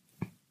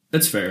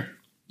 that's fair.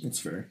 That's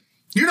fair.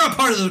 You're not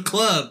part of the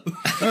club.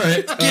 All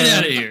right, Get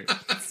out of here.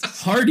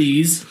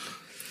 Hardee's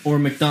or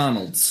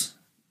McDonald's.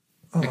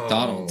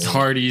 McDonald's.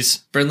 Hardee's.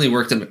 Brindley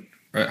worked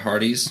at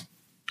Hardee's.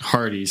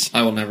 Hardee's.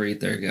 I will never eat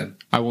there again.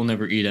 I will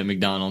never eat at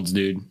McDonald's,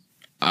 dude.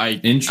 I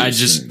Interesting.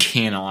 just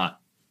cannot.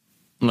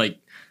 Like,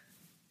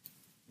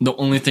 the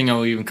only thing I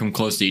will even come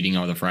close to eating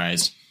are the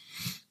fries.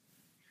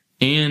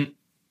 And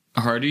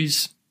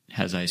Hardee's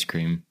has ice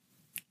cream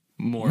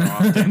more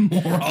often.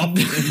 More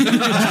often.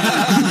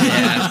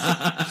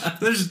 Yeah.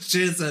 There's a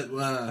chance that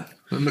the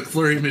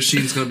McFlurry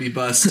machine's going to be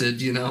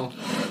busted, you know?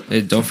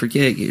 Hey, don't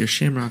forget, get your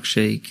Shamrock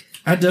Shake.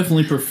 I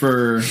definitely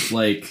prefer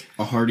like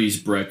a Hardee's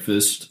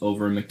breakfast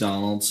over a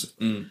McDonald's.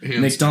 Hands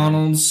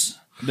McDonald's,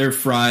 their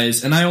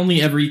fries, and I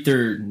only ever eat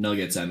their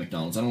nuggets at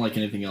McDonald's. I don't like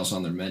anything else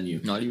on their menu.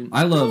 Not even.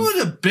 I love,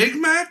 What, a Big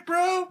Mac,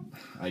 bro?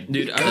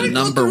 Dude, Gotta I, go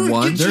number through and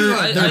one. get you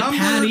their a their number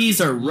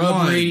patties are one.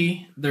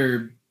 rubbery.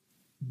 Their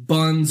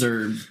buns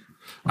are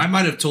I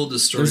might have told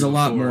this story. There's a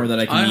lot before. more that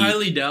I can I eat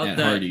highly doubt at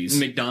that Hardee's.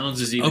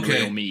 McDonald's is even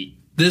Okay. real meat.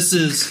 This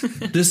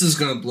is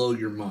gonna blow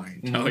your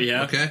mind. Oh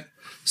yeah. Okay.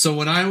 So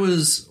when I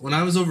was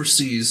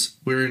overseas,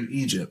 we were in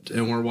Egypt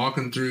and we're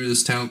walking through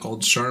this town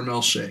called Sharm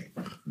el Sheikh,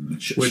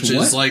 which is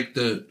What? like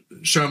the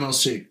Sharm el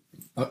Sheikh.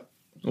 What?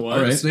 All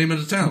right. That's the name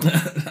of the town.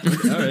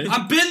 All right.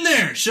 I've been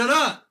there. Shut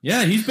up.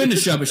 Yeah, he's been to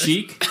Shabba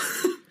Chic.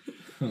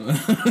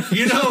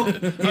 You know,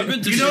 I've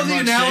been to you know the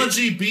Shamrock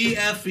analogy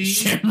BFE.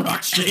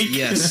 Shamrock Shake.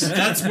 Yes.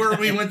 That's where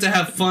we went to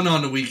have fun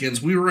on the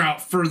weekends. We were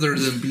out further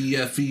than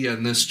BFE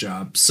on this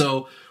job.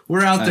 So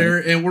we're out there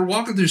and we're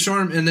walking through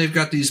Sharm and they've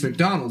got these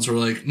McDonald's. We're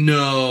like,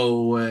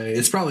 no way.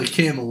 It's probably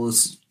Camel.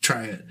 Let's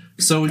try it.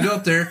 So we go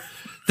up there.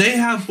 They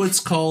have what's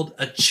called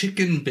a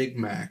chicken Big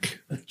Mac.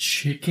 A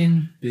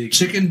chicken big.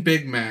 Chicken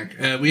Big Mac.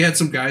 We had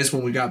some guys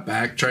when we got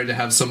back tried to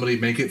have somebody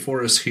make it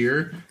for us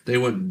here. They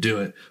wouldn't do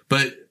it.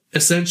 But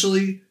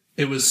essentially,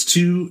 it was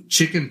 2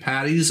 chicken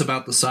patties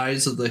about the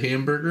size of the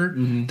hamburger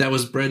that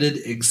was breaded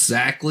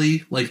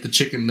exactly like the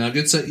chicken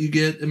nuggets that you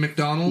get at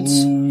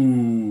McDonald's.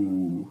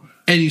 Ooh.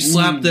 And you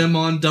slap them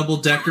on double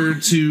decker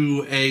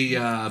to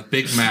a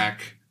Big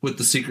Mac with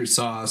the secret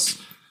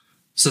sauce,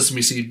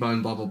 sesame seed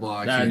bun, blah, blah, blah.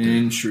 I can't do it.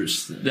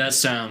 Interesting. That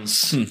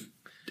sounds.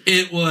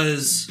 It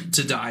was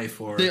to die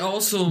for. They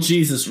also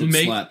Jesus would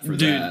make slap for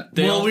dude, that.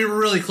 They Well, all, we were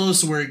really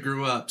close to where he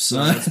grew up,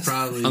 so that's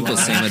probably Uncle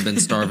why. Sam had been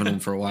starving him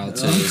for a while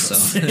too. So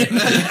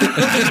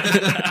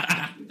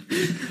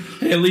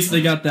Hey, at least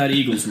they got that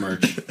Eagles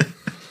merch.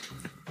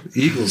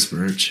 Eagles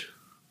merch.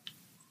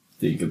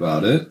 Think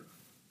about it.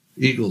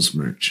 Eagles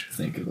merch.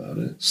 Think about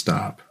it.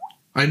 Stop.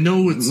 I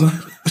know it's.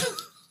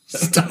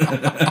 Stop.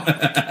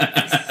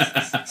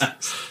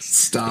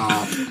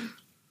 Stop.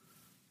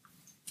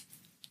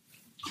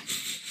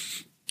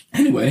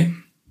 Anyway,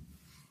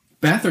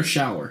 bath or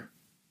shower?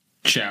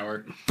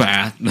 shower.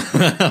 bath.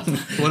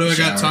 What do I got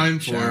Shower, time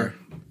for? shower.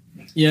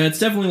 Yeah, it's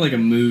definitely like a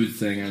mood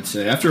thing, I'd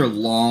say. After a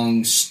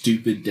long,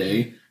 stupid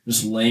day,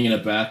 just laying in a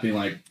bath being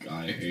like,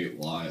 I hate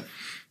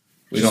life.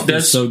 We don't.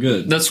 That's so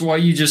good. That's why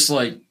you just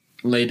like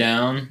lay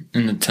down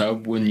in the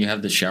tub when you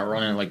have the shower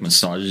on and it like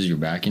massages your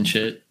back and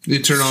shit. You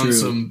turn on True.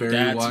 some Barry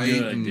That's White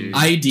good, and dude. turn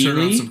on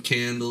Ideally, some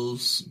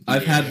candles.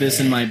 I've had this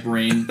in my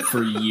brain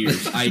for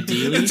years.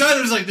 Ideally,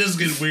 Tyler's like, this is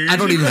getting weird. I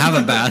don't even have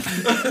a bath.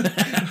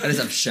 I just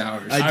have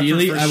showers.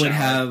 ideally, prefer I would shower.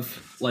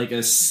 have like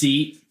a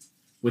seat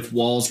with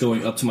walls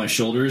going up to my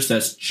shoulders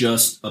that's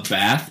just a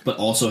bath, but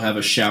also have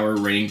a shower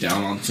raining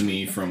down onto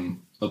me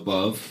from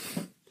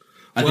above.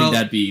 I Well- think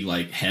that'd be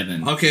like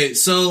heaven. Okay,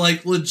 so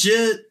like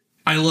legit,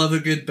 I love a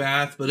good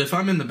bath, but if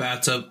I'm in the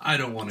bathtub, I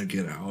don't want to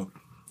get out.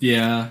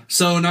 Yeah.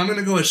 So and I'm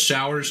gonna go with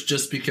showers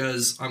just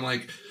because I'm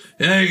like,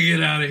 hey,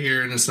 get out of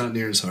here, and it's not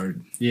near as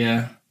hard.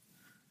 Yeah.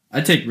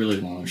 I take really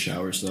long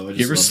showers though. I just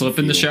You ever love the slip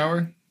in the feel.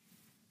 shower?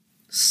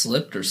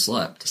 Slipped or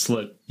slept?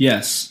 Slip.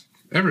 Yes,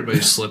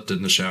 Everybody slipped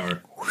in the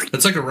shower.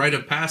 It's like a rite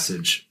of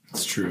passage.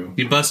 it's true.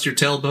 You bust your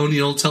tailbone, you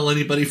don't tell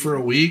anybody for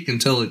a week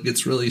until it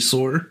gets really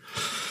sore.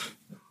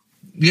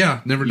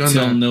 Yeah, never You done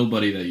tell that.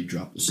 nobody that you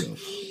dropped the soap.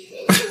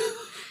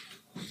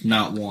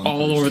 Not one.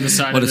 All over the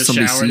side What of if the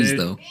somebody shower, sees dude.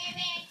 though?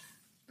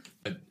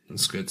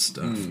 That's good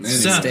stuff. anyway.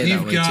 Seth, Stay that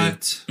you've way,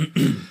 got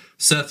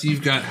Seth,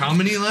 you've got how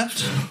many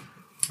left?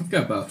 I've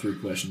got about 3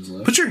 questions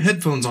left. Put your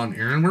headphones on,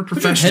 Aaron. We're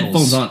Put your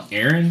professionals. headphones on,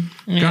 Aaron.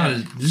 God,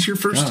 is this your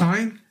first God.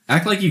 time?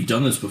 Act like you've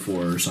done this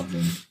before or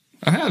something.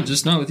 I have,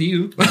 just not with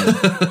you.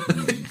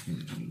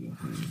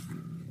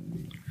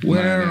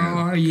 Where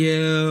are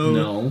you?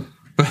 No.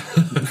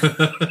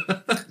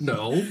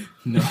 No.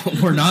 No,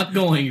 we're not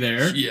going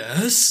there.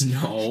 Yes.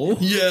 No.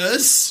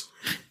 Yes.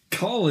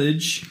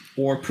 College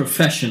or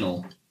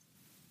professional?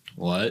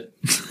 What?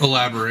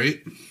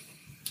 Elaborate.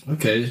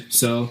 Okay,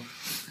 so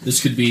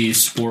this could be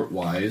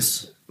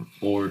sport-wise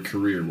or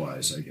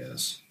career-wise, I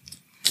guess.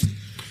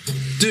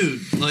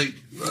 Dude, like,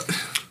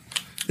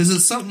 is it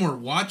something we're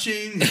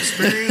watching,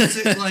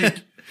 experiencing?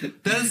 Like,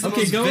 that is the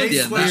Okay, most go vague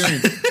with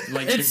question.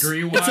 Like It's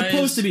degree-wise?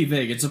 supposed to be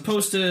vague. It's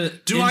supposed to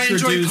Do I enjoy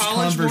introduce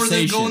college more than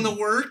conversation. going to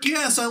work?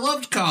 Yes, I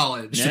loved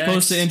college. It's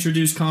supposed to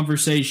introduce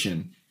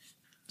conversation.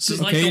 This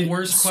is like Okay, the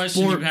worst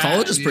question sport- you've had.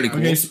 College is pretty cool.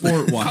 Okay,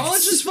 sport-wise.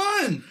 College is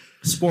fun.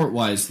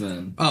 Sport-wise,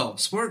 then. Oh,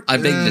 sport. I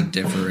beg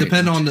to differ right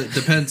Depend now. on the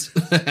depends.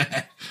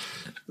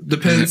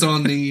 Depends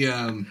on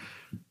the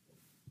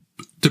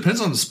depends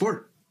on the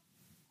sport.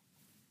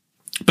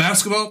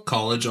 Basketball,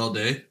 college all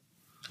day.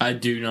 I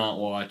do not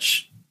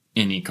watch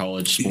any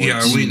college sports.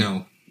 Yeah, we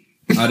know.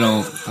 I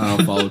don't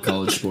follow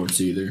college sports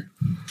either.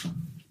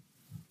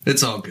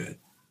 It's all good.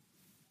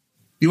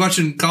 You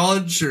watching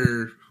college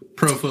or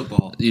pro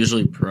football?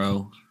 Usually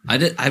pro. I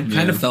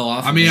kind of fell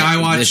off. I mean, of it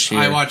I this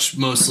year. watch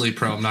mostly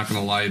pro. I'm not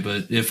gonna lie,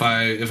 but if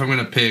I'm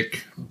gonna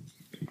pick,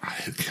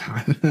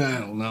 I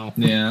don't know.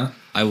 Yeah.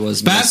 I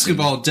was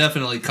Basketball,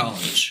 definitely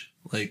college.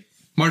 Like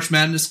March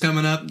Madness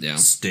coming up. Yeah.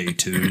 Stay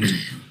tuned.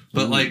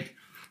 But like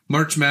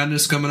March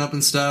Madness coming up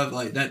and stuff,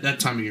 like that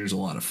time of year is a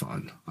lot of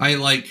fun. I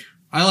like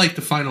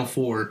the Final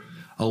Four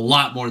a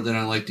lot more than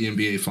I like the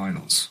NBA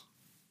Finals.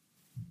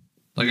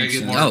 Like I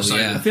get more Oh,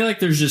 excited. yeah. I feel like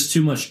there's just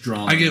too much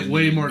drama. I get in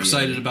way the more NBA.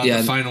 excited about Yeah.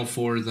 the Final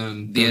Four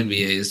than The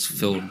NBA is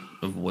filled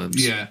of wimps.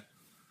 Yeah.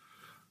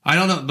 I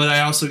don't know, but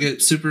I also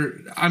get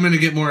I'm going to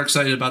get more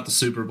excited about the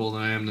Super Bowl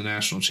than I am the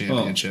national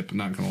championship. I'm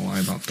not going to lie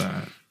about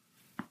that.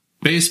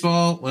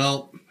 Baseball,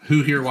 well,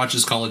 who here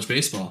watches college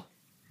baseball?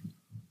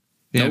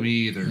 Yeah, me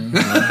either.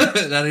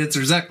 That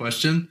answers that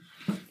question.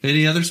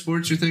 Any other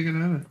sports you're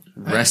thinking of?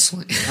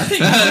 Wrestling. I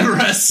think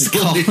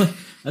Wrestling.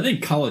 I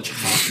think college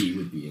hockey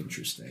would be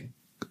interesting.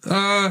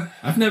 I've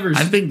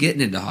I've been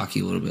getting into hockey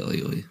a little bit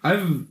lately.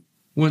 I've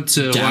went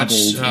to dabbled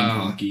watch in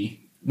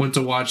hockey. went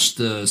to watch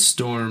the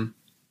Storm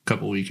a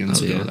couple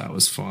weekends Oh, ago. yeah. That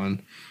was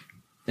fun.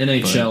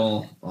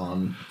 NHL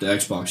on the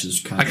Xbox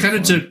is I kind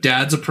of took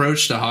Dad's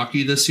approach to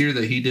hockey this year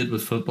that he did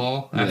with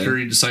football after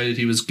he decided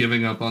he was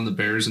giving up on the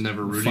Bears and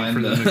never rooting Find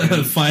for them the-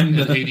 again. find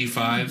in the-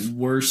 '85.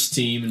 worst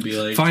team and be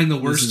like, Find the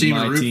this worst is team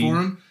my to root team. for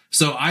him.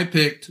 So I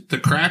picked the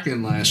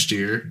Kraken last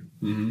year,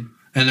 and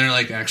they're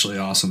like actually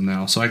awesome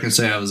now. So I can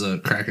say I was a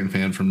Kraken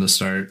fan from the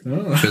start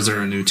because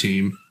they're a new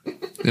team,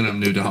 and I'm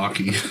new to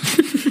hockey.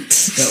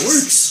 That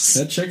works.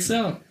 That checks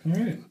out. All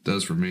right.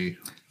 Does for me.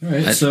 All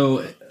right.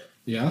 So,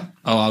 yeah.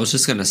 Oh, I was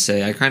just going to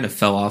say, I kind of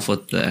fell off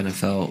with the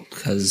NFL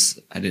because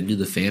I didn't do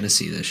the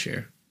fantasy this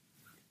year.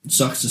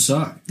 Sucks to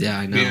suck. Yeah,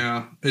 I know.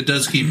 Yeah, it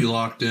does keep you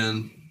locked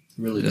in.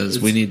 Really Because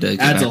does. we need to get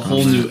Adds a back on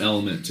whole that. new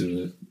element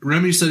to it.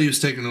 Remy said he was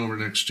taking over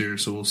next year,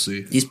 so we'll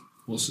see.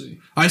 We'll see.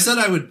 I said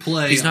I would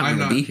play. He's not I'm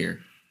going to be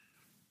here.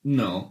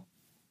 No.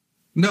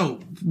 No,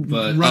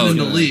 But running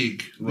the yeah.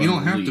 league. Run You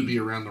don't the have to league. be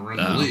around to run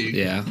Oh, the league.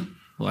 yeah.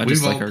 Well, I We've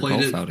just like all our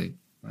played golf it. outing.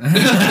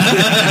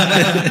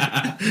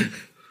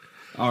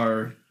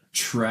 Our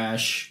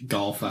trash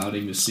golf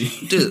outing to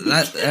see. Dude,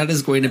 that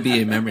is going to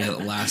be a memory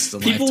that lasts a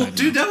lifetime.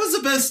 Dude, now. that was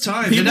the best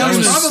time. People And that That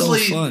was was so probably,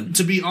 fun.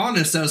 to be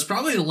honest, that was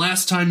probably the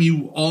last time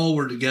you all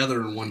were together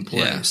in one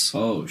place.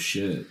 Oh,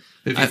 shit.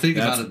 If you think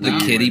that's about it, the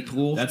that kiddie way.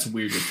 pool. That's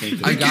weird to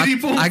think I of. got, kiddie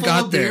pool I full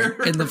got of there,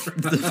 beer. and the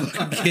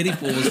fucking kiddie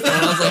pool was full.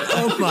 I was like,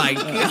 "Oh my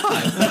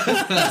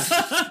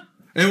god!"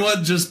 It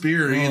wasn't just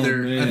beer either.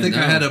 man, I think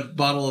I no. had a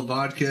bottle of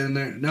vodka in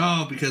there.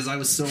 No, because I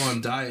was still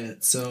on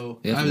diet,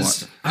 so You have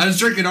to I was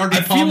drinking RD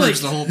I feel like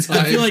Palmer's the whole time.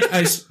 I feel like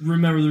I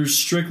remember there's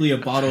strictly a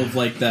bottle of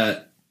like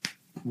that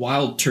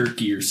wild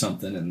turkey or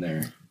something in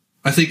there.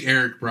 I think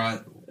Eric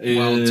brought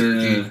wild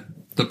turkey. Yeah.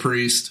 The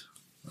priest.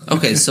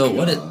 Okay, so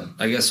what? God.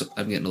 I guess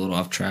I'm getting a little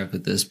off track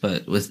with this,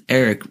 but with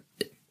Eric,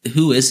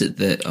 who is it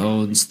that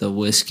owns the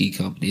whiskey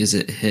company? Is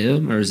it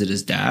him or is it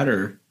his dad?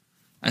 Or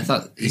I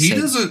thought He said-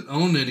 doesn't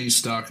own any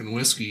stock in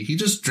whiskey. He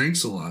just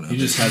drinks a lot of He it.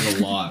 just has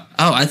a lot.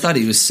 Oh, I thought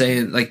he was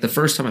saying like the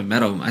first time I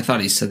met him, I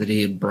thought he said that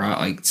he had brought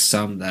like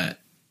some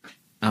that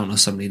I don't know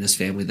somebody in his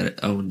family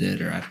that owned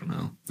it, or I don't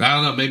know. I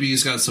don't know. Maybe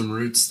he's got some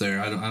roots there.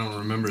 I don't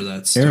remember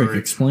that story. Eric,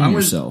 explain I went,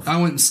 yourself. I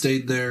went and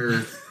stayed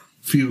there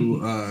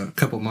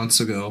couple months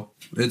ago.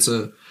 It's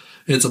a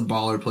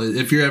baller place.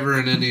 If you're ever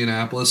in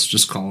Indianapolis,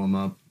 just call him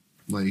up.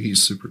 Like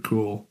he's super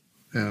cool.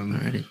 And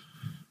Alrighty.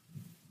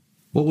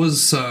 what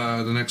was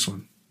the next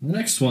one? The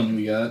next one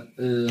we got.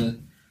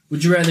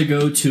 Would you rather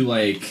go to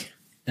like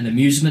an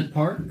amusement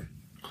park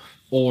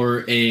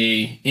or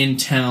a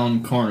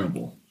in-town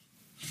carnival?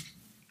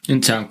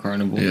 In town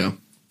carnival. Yeah.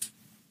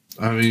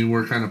 I mean,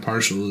 we're kind of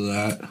partial to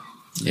that.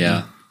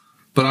 Yeah.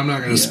 But I'm not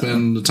going to Yeah.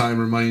 spend the time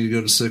or money to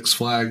go to Six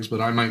Flags, but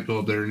I might go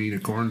up there and eat a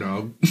corn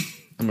dog.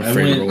 I'm I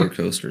afraid of went- roller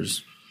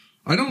coasters.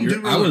 I don't do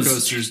I roller was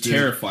coasters, dude.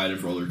 terrified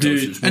of roller Dude.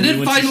 coasters. When And we then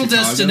went to Final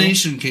Chicago,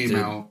 Destination came Dude.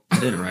 out. I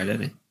didn't ride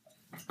any.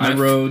 I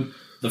rode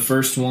the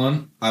first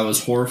one. I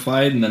was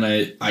horrified, and then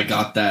I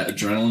got that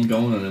adrenaline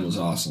going, and it was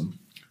awesome.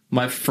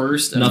 My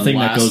first and Nothing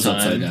that last goes time,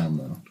 upside down,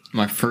 though.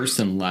 My first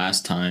and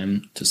last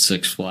time to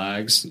Six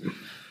Flags.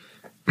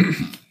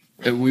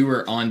 We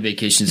were on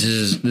vacation.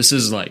 This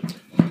is like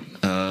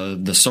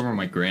the summer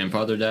my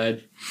grandfather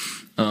died.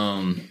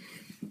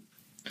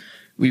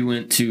 We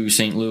went to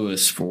St.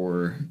 Louis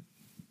for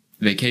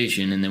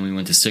vacation, and then we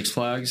went to Six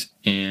Flags,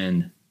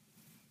 and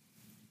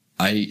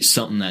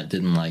something that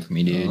didn't like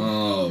me, dude.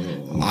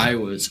 Oh, I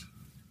was,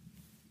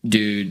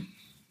 dude.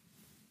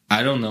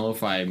 I don't know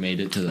if I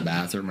made it to the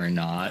bathroom or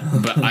not,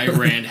 but I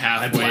ran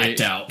halfway.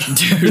 out.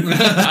 Dude,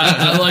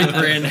 I like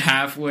ran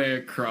halfway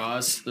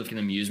across the fucking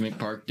amusement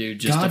park, dude,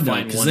 just to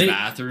find one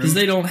bathroom. because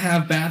they don't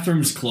have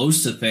bathrooms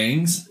close to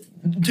things.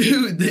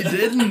 Dude, they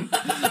didn't.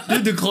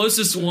 Dude, the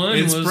closest one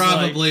It's was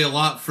probably a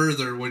lot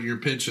further when you're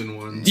pinching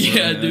one. so-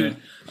 yeah, dude.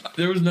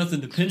 There was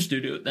nothing to pinch,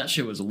 dude. That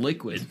shit was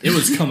liquid. It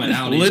was coming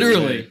out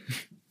Literally.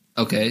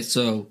 Okay,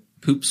 so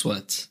poop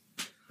sweats.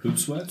 Poop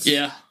sweats.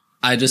 Yeah.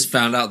 I just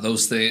found out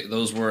those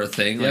were a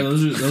thing. Yeah,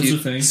 those you are things.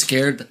 Literally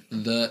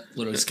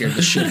scared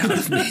the shit out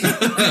of me.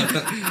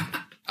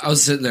 I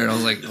was sitting there and I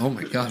was like, oh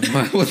my god,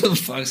 what the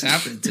fuck's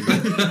happening to me?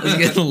 I was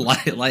getting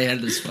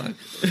lightheaded as fuck.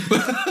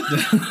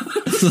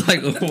 I was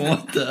like,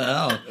 what the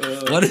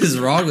hell? What is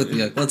wrong with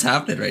me? Like, what's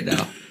happening right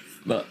now?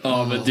 But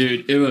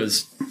dude, it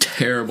was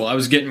terrible. I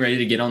was getting ready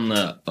to get on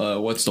the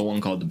what's the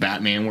one called, the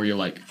Batman, where you're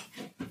like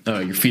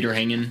your feet are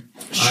hanging,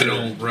 I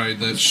don't ride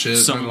that shit.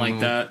 something I like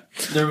don't know. that.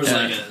 There was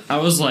And I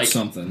was like,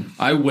 something.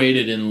 I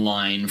waited in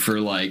line for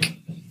like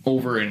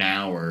over an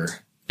hour,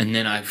 and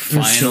then I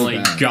so finally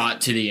bad.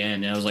 got to the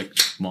end, and I was like,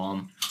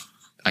 Mom,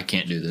 I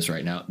can't do this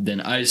right now.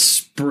 Then I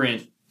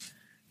sprint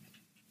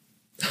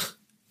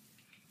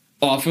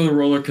off of the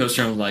roller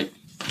coaster. I was like,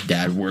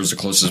 Dad, where's the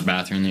closest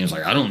bathroom? And he was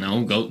like, I don't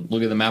know. Go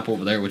look at the map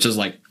over there, which is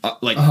like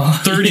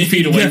 30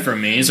 feet away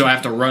from me. So I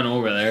have to run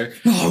over there.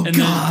 Oh, and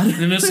God.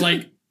 Then it's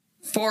like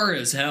far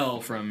as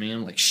hell from me.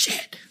 I'm like,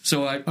 shit.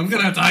 So I'm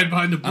gonna have to hide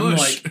behind the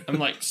bush. I'm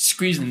like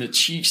squeezing the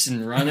cheeks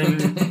and running.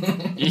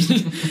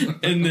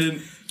 And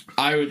then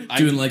I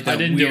Doing like that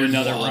didn't do weird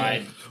another wall.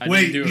 ride. I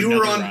Wait, didn't do you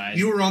were another on ride.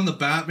 you were on the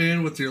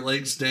Batman with your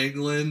legs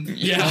dangling.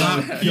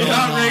 Yeah. You're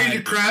not God. ready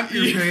to crap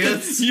your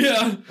pants.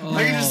 Yeah.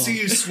 I can just see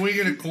you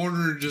swinging a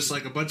corner and just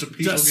like a bunch of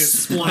people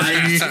Just get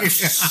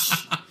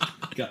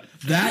God.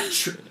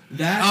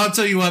 That I'll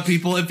tell you what,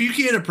 people, if you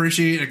can't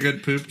appreciate a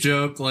good poop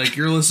joke, like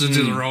you're listening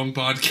to the wrong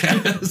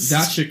podcast.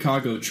 that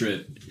Chicago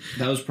trip,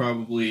 that was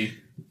probably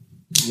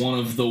one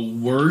of the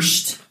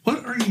worst.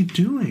 What are you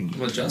doing?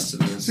 What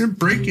Justin is. You're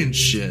breaking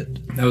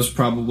shit. That was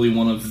probably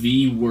one of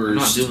the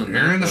worst I'm not doing that.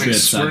 Aaron, I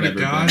trips swear I've to ever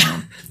God. been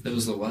on. It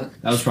was the what?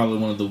 That was probably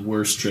one of the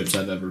worst trips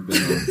I've ever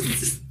been on.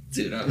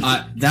 Dude,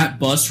 That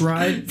bus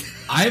ride,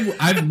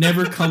 I've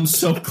never come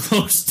so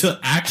close to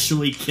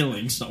actually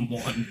killing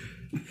someone.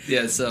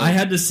 yeah, so I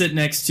had to sit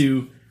next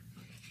to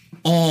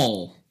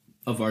all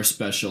of our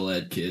special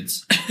ed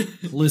kids.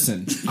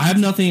 Listen, I have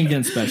nothing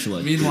against special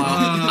ed.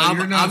 meanwhile,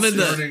 you're not I'm in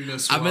starting the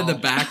this I'm in the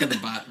well. back of the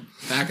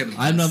back of the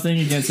I have nothing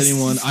against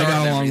anyone. I got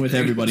Starting along with everything.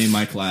 everybody in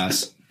my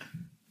class.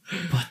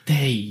 But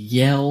they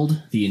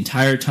yelled the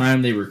entire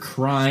time. They were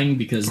crying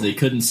because they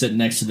couldn't sit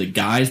next to the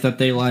guys that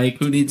they like.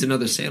 Who needs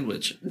another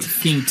sandwich?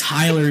 Fucking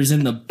Tyler's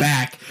in the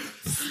back.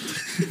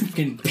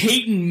 Fucking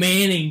Peyton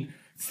Manning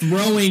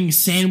throwing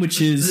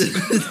sandwiches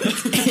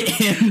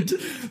and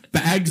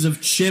bags of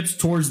chips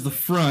towards the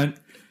front,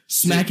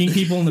 smacking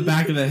people in the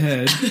back of the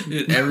head.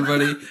 Dude,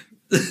 everybody.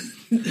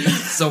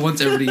 So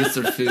once everybody gets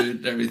their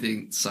food,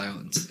 everything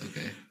silence.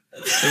 Okay.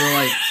 They were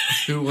like,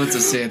 "Who wants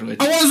a sandwich?"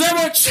 I want a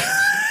sandwich.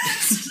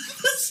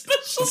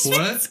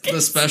 What?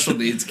 The special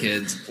needs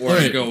kids were All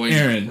right, going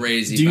Aaron,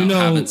 crazy. do you about know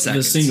having the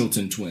seconds.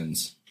 Singleton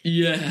twins?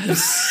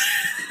 Yes.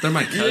 They're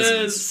my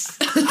cousins.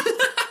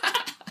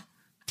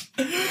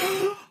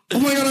 Oh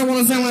my god, I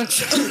want a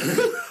sandwich.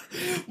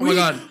 Oh my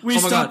god! We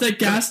oh my stopped god. at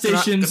gas Can I-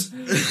 stations.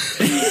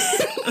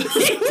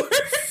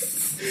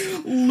 They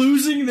were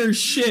losing their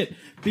shit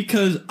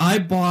because I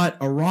bought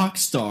a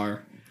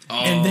Rockstar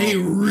and they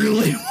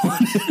really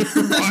wanted a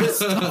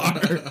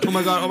Rockstar. Oh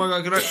my god! Oh my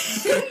god! Can I?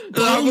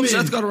 Bowman.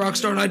 That's got a rock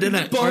star and I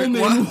didn't. Bowman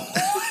What?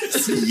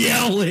 was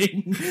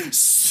yelling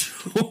so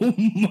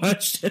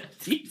much at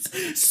these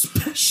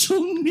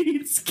special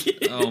needs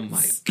kids. Oh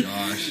my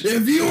gosh!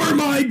 If you were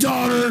my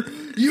daughter,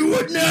 you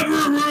would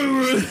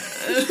never.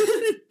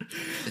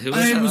 Who was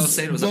I that? was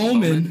saying, was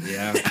Bowman. It Bowman?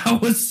 Yeah. I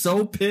was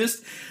so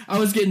pissed. I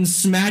was getting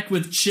smacked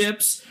with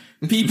chips.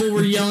 People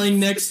were yelling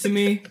next to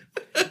me.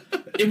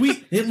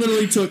 It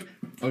literally took.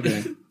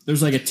 Okay,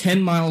 there's like a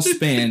 10-mile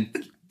span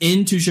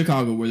into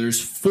Chicago where there's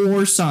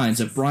 4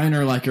 signs of Brian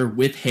Urlacher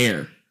with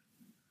hair.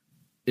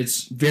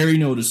 It's very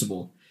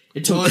noticeable.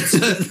 It took Well,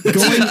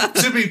 going.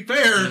 to be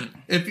fair,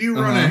 if you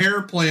run a Uh-huh.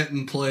 hair plant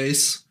in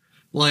place,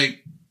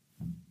 like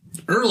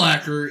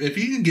Urlacher, if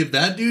you can give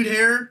that dude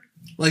hair,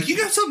 like you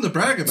got something to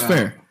brag about. It's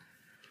fair.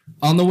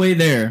 On the way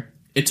there,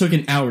 it took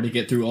an hour to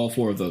get through all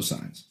 4 of those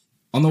signs.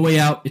 On the way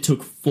out, it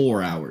took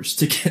 4 hours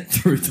to get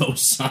through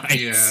those signs.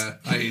 Yeah,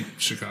 I hate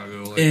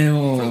Chicago. Like,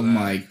 Oh for that.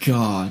 my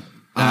god.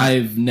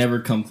 I've never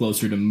come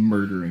closer to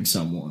murdering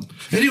someone.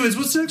 Anyways,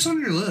 what's next on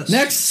your list?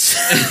 Next.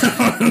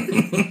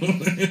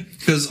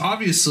 Because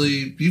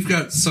obviously you've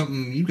got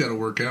something you've got to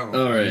work out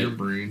All right. in your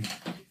brain.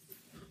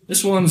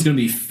 This one's going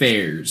to be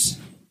fairs.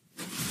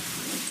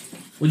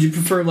 Would you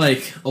prefer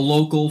like a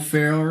local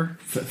fair?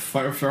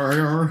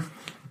 Fair?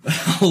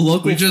 A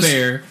local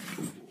fair.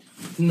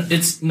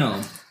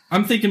 No.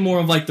 I'm thinking more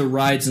of like the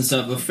rides and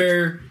stuff. A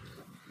fair,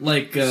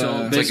 like,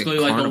 So It's basically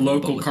like a carnival,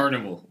 local but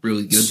carnival.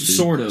 Really good. Food.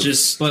 sort of.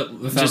 Just- but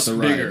without Just the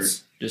bigger.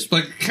 rides. Just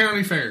Like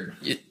county fair.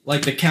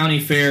 Like the county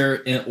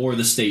fair or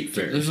the state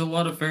fair. there's a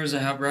lot of fairs that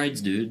have rides,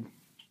 dude.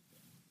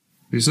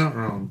 He's not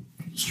wrong.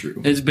 It's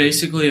true. It's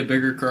basically a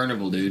bigger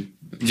carnival, dude.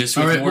 Just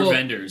with All right, more well-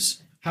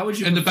 vendors. How would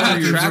you And the prefer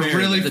your bathrooms fair? are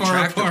really The far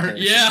tractor apart.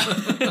 pulls.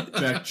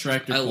 Yeah.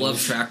 Tractor I love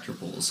pulls. tractor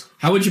pulls.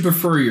 How would you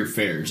prefer your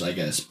fairs, I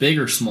guess? Big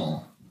or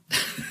small?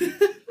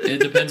 It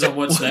depends on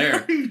what's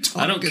there. are you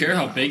I don't talking care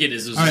how about? big it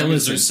is as All right, long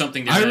as listen. there's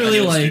something there I that really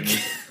appeals like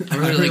to me. I I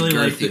really really like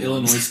like the girthy Illinois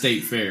ones.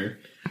 State Fair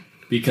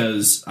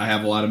because I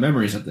have a lot of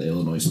memories at the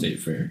Illinois State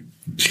Fair.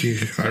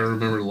 I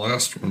remember the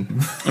last one.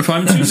 If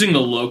I'm choosing a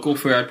local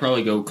fair, I'd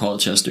probably go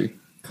Colchester.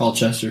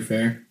 Colchester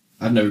Fair.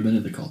 I've never been to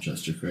the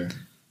Colchester Fair.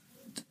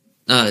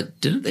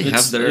 Didn't they It's-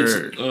 have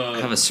their it's,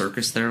 have a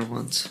circus there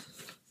once?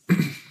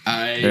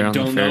 I They're on the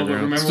don't know, but fairgrounds.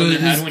 remember So when they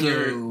it had is when the-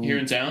 you were here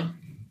in town?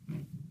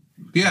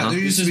 Yeah, Huh? there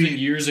This used has to been be.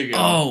 years ago.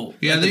 Oh,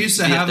 Yeah, at they the used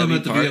to have them VFW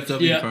at the park.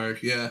 VFW Yeah.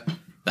 park. Yeah.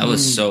 That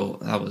was so.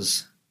 That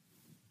was.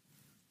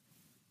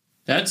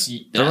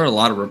 There were a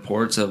lot of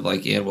reports of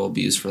like animal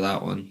abuse for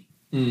that one.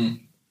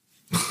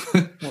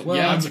 Well,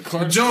 yeah, it's a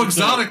car. Joe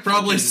Exotic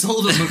probably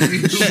sold him a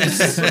few.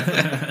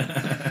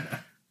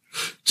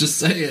 Just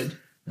saying.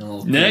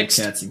 Oh, Next.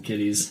 cats and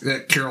kitties.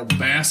 That Carol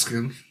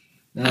Baskin.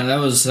 No, that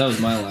was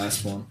my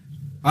last one.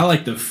 I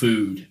like the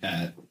food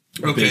at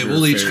Okay, bigger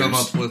we'll each fairs. come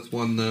up with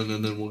one then,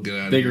 and then we'll get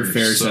out of Bigger here.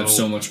 fairs have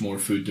so much more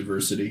food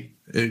diversity,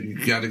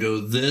 You got to go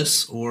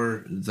this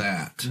or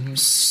that. Mm-hmm.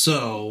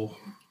 So,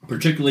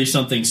 particularly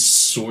something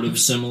sort of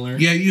similar.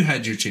 yeah, you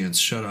had your chance.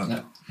 Shut up.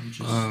 No, I'm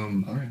just,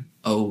 all right.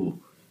 Oh,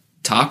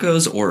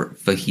 tacos or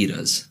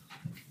fajitas?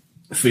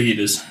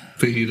 Fajitas.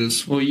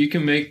 Fajitas. Well, you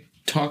can make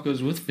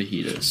tacos with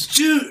fajitas.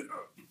 Dude,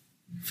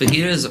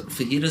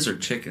 Fajitas are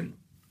chicken.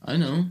 I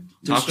know.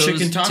 There's Tacos,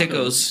 chicken tacos.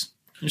 ticos.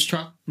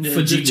 There's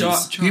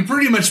Fajitas. you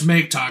pretty much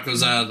make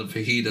tacos out of the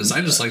fajitas.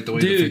 I just like the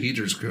way Dude. the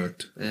fajitas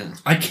cooked. Yeah.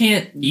 I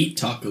can't eat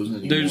tacos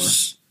anymore.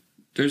 There's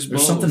There's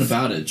both. something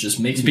about it. It just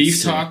makes me beef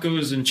sick.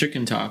 tacos and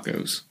chicken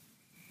tacos.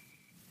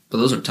 But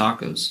those are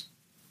tacos.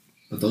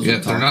 But those Yeah, are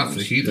they're not tacos.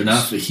 fajitas. They're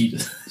not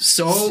fajitas.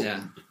 So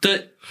Yeah.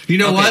 You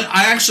know Okay. what?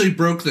 I actually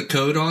broke the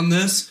code on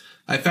this.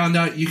 I found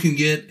out you can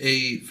get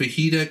a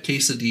fajita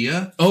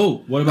quesadilla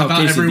Oh, what about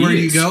everywhere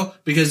you quesadillas? go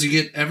because you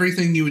get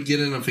everything you would get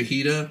in a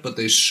fajita, but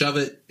they shove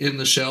it in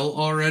the shell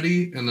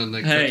already and then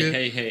they cook it.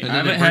 Hey! and I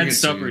then they haven't bring it had to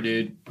supper, you.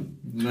 dude.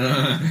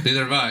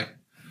 Neither have I.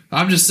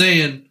 I'm just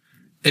saying,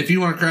 if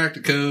you want to crack the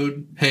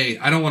code, hey,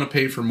 I don't want to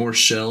pay for more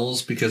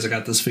shells because I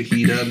got this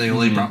fajita and they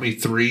only brought me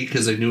 3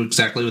 because they knew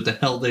exactly what the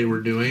hell they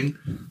were doing.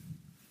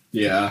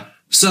 Yeah.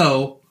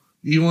 So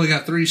you only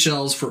got 3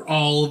 shells for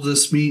all of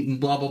this meat and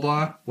blah blah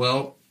blah.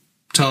 Well,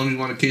 tell them you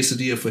want a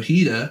quesadilla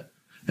fajita,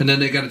 and then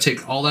they got to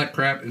take all that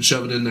crap and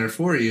shove it in there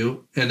for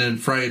you, and then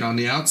fry it on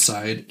the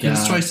outside, and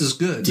it's God twice as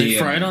good. They damn.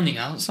 fry it on the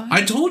outside.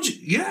 I told you,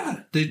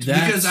 yeah,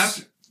 because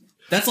after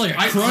That's like a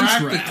I crunch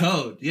cracked wrap. the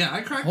code. Yeah,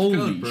 I cracked Holy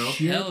the code, bro.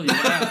 shit. Hell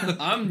yeah!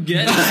 I'm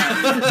getting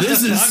that.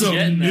 This is I'm some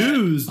getting that.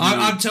 news, dude.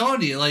 I'm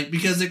telling you, like,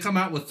 because they come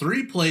out with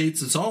 3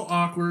 plates, it's all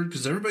awkward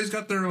because everybody's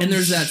got their own. And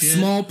there's that shit.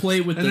 small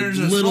plate with And the there's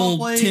a small little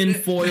plate. tin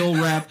foil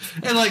wrap.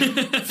 and like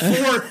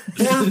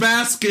four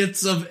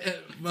baskets of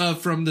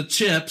from the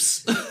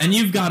chips. And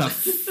you've got to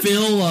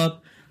fill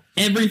up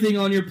everything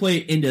on your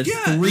plate into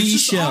Yeah, 3 it's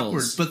just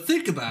shells. awkward. But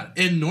think about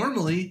it. And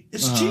normally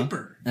it's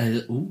cheaper.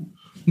 Ooh.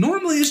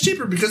 Normally it's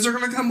cheaper because they're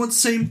going to come with the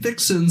same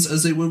fixins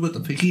as they would with the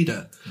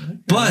fajita.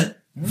 But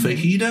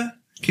fajita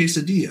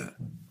quesadilla.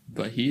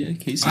 But he,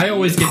 I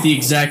always get the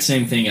exact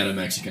same thing at a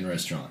Mexican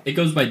restaurant. It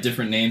goes by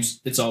different names.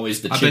 It's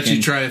always the I chicken bet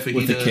you try a fajita,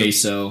 with the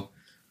queso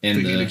and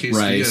fajita the quesadilla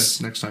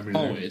rice. next time you're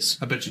there. Always.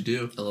 I bet you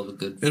do. I love a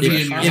good. It'll be in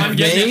If your I'm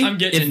getting they- it. I'm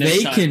getting if it next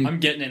they time. can- I'm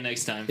getting it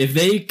next time. If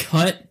they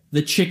cut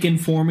the chicken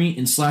for me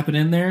and slap it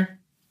in there,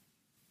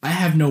 I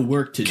have no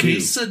work to do.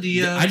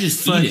 quesadilla. I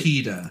just eat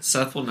fajita.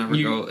 Seth will never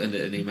You- go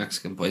into any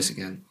Mexican place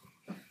again.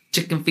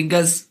 Chicken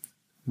fingers.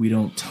 We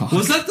don't talk.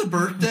 Was that the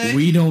birthday?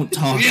 We don't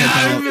talk Yeah,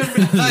 I about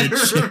remember- I the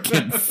chicken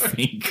remember.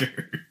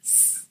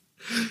 fingers.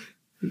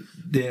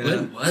 Yeah.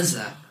 What was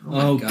that?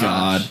 my Oh gosh.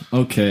 God.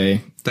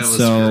 Okay. That was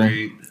so,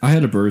 great. I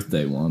had a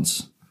birthday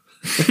once.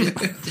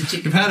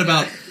 You've had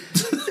about.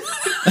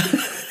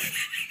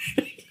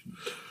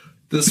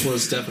 This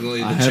was definitely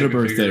the I had a chicken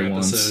birthday finger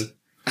once. episode.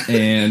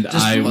 And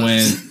I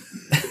once.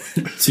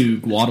 went to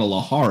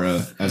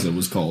Guadalajara, as it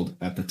was called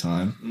at the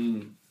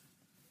time.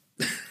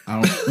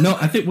 I don't know.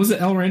 I think was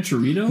it El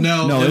Rancherito?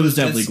 No, it was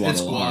definitely it's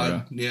Guadalajara.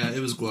 Guad. Yeah, it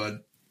was Guad.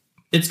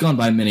 It's gone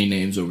by many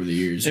names over the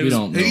years. It We was-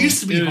 don't know. It used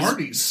to be It was-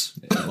 Hardee's.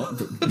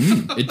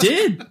 It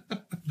did.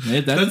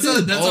 That's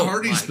a Oh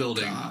Hardee's my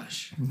building.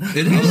 Gosh.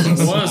 It It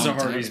is. was a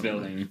Hardee's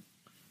building.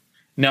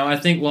 Now I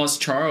think Los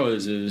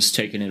Charros is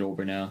taking it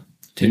over now.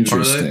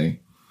 Interesting.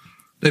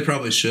 They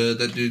probably should.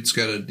 That dude's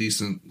got a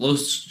decent.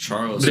 Los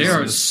Charles. They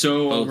are Business.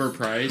 so Both.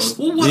 overpriced.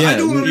 Well, what Yeah, I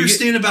don't you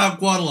understand about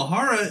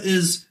Guadalajara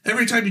is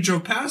every time you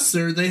drove past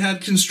there, they had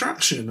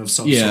construction of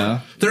some Yeah.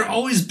 sort. They're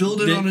always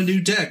building They- on a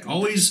new deck,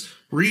 always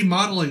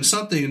remodeling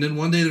something, and then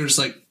one day they're just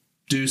like,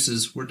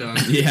 "Deuces, we're done."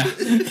 Yeah.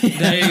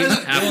 They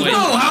halfway. Bro,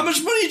 how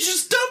much money did you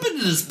just dump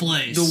into this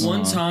place? The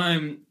one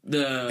time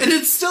the and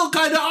it's still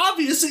kind of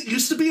obvious it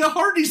used to be a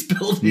Hardee's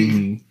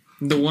building.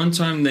 The one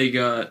time they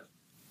got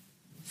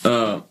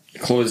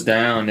closed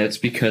down, it's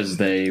because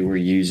they were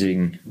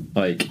using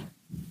like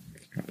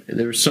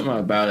there was something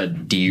about a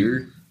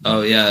deer.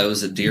 Oh yeah, it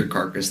was a deer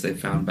carcass they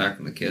found back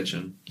in the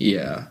kitchen.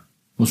 Yeah.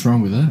 What's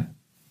wrong with that?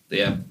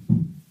 Yeah.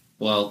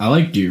 Well, I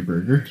like deer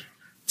burger.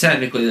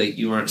 technically, like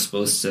you weren't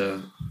supposed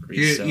to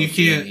resell You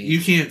deer can't meat,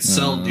 you can't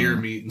sell deer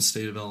meat in the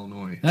state of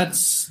Illinois.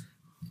 That's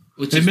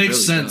which It is makes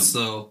really sense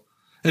dumb. though.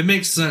 It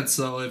makes sense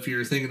though if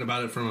you're thinking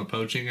about it from a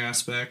poaching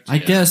aspect. I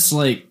guess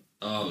like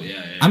Oh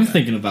yeah. I'm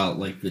thinking about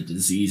like the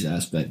disease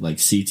aspect, like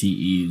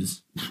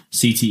CTEs.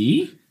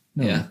 CTE?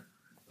 No. Yeah.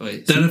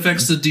 Wait. That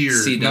affects the deer,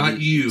 not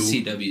you.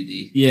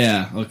 CWD.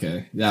 Yeah,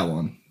 okay. That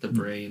one. The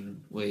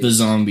brain waves. The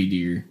zombie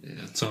deer.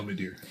 Yeah. Zombie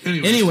deer.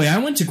 Anyway, I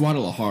went to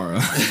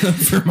Guadalajara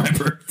for my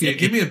birthday. Yeah,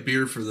 give me a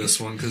beer for this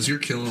one because you're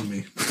killing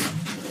me.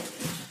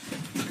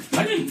 I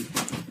I didn't.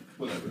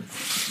 Whatever.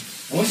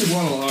 I went to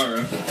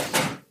Guadalajara.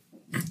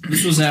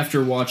 This was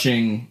after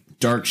watching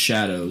Dark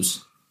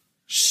Shadows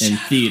in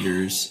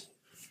theaters.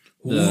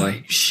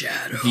 The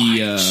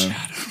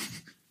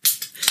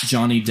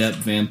Johnny Depp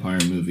vampire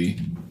movie.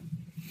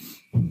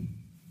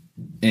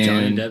 And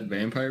Johnny Depp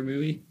vampire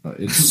movie?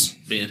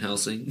 Van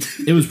Helsing.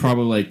 It was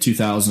probably like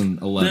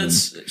 2011.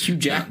 That's Hugh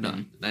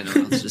Jackman. I know.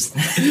 It's just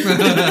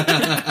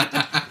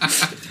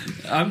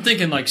I'm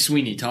thinking like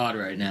Sweeney Todd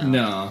right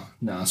now.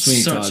 No,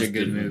 Sweeney Such Todd's a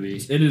good movie.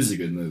 It is a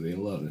good movie. I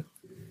love it.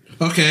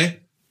 Okay,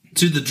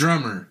 to the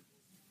drummer,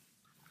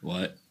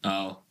 What?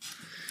 Oh.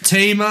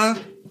 Tama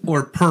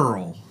or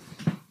Pearl?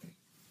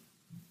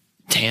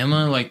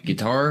 Tama, like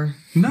guitar?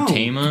 No,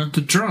 Tama?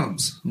 the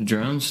drums.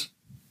 Drums?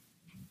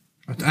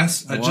 Did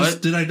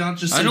I not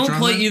just say I don't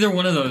drummer? play either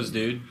one of those,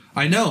 dude.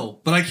 I know,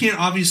 but I can't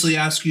obviously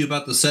ask you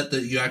about the set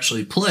that you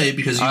actually play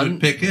because you would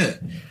pick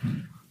it.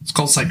 It's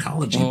called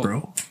psychology, Well,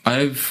 bro.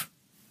 I've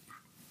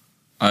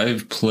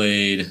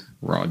played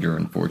Roger,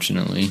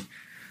 unfortunately.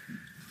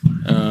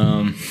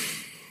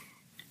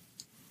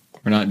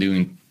 We're not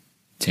doing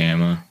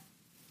Tama.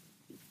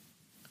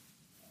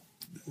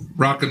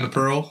 Rocking the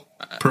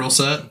Pearl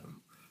set.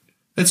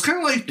 It's kind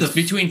of like It's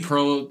between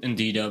Pearl and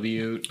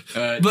DW.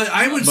 but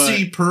I would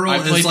see Pearl I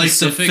as play like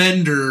Pacific. the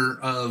Fender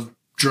of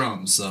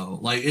drums, though.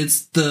 Like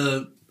it's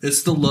the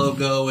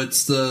logo.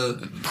 It's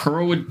the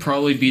Pearl would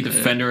probably be the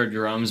Fender of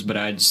drums, but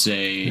I'd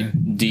say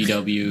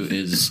DW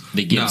is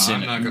the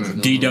Gibson. I'm not gonna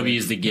go DW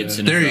is the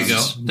Gibson. there of you go.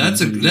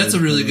 drums. That's a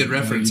really good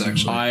reference,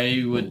 actually.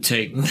 I would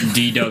take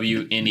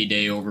DW any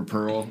day over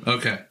Pearl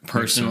Okay,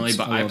 personally,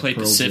 but I I love play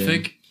Pearl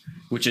Pacific,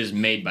 which is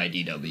made by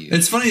DW.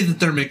 it's funny that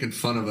they're making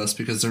fun of us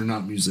because they're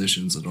not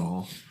musicians at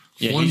all.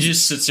 Yeah, One- he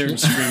just sits there and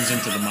screams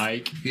into the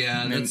mic.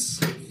 Yeah, And then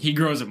that's he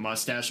grows a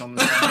mustache on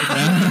the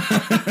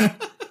side.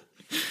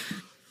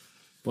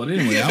 But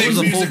anyway, Yeah, I was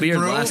a music, full beard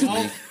bro.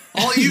 blasphemy.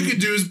 All you can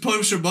do is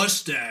push a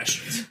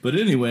mustache. But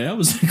anyway, I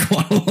was in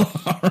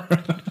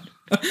Guadalajara.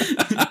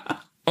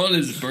 On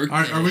his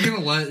birthday. Are we gonna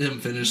let him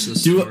finish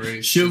this Do story?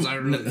 it. Should 'Cause I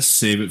really,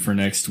 save it for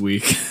next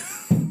week.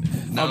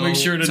 I'll make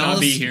sure to tell not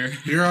be us- here.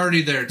 You're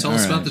already there. Tell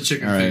us about the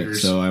chicken All right,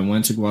 fingers. so I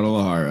went to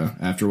Guadalajara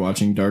after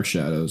watching Dark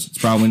Shadows. It's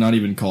probably not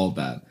even called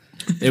that.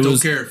 It Don't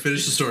was care.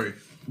 Finish the story.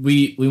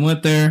 we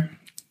went there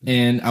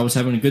and I was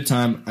having a good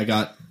time. I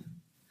got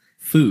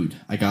food.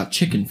 I got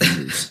chicken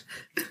fingers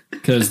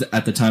because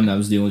at the time that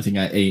was the only thing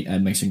I ate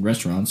at Mexican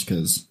restaurants.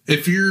 Because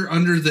If you're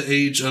under the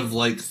age of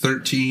like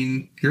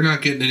 13, you're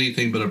not getting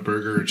anything but a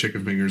burger or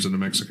chicken fingers in a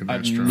Mexican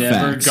I've restaurant.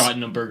 never Facts.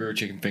 gotten a burger or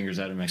chicken fingers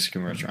at a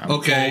Mexican restaurant. I've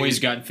Okay. always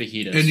gotten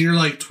fajitas. And you're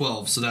like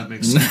 12, so that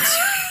makes sense.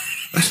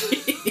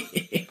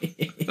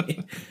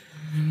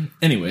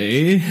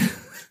 anyway,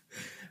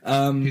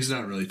 He's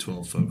not really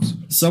 12, folks.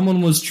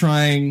 someone was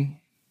trying.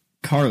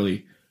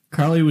 Carly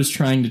was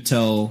trying to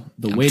tell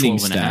the I'm waiting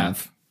 12 and a half.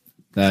 staff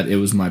that it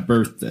was my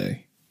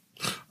birthday.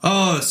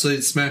 Oh, so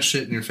they'd smash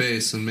shit in your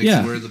face and make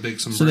Yeah. you wear the big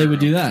sombrero. So they would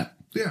do that.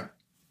 Yeah.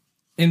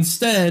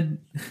 Instead,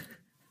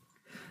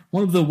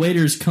 one of the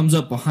waiters comes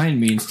up behind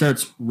me and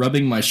starts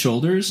rubbing my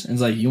shoulders and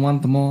is like, "You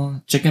want the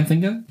more chicken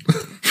finger?"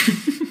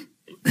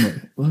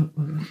 What?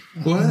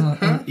 What?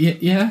 Huh?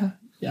 Yeah.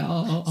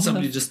 I'll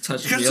Somebody have- just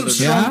touched You got the some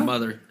other strong-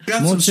 mother.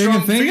 Got More some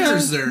strong chicken finger?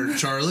 fingers there,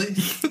 Charlie.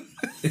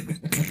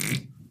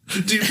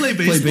 Do you play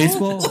play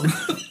baseball? baseball.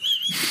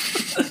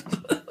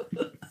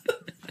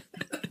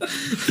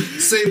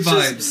 Same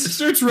vibes.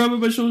 Starts rubbing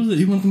my shoulders.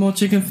 You want the more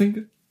chicken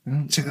finger?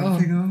 Chicken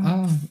finger?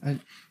 I'll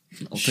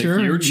sure,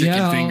 take your chicken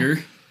yeah.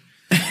 finger.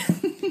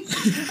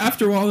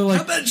 After a while, they're How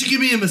like, about you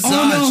give me a massage,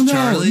 "Oh no,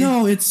 Charlie?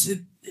 no, it's."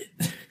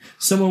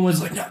 Someone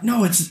was like,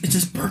 "No, it's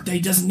his birthday. He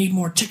doesn't need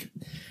more chicken."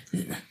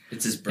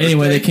 It's his birthday.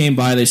 Anyway, they came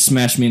by. They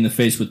smashed me in the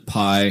face with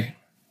pie.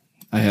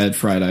 I had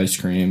fried ice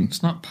cream.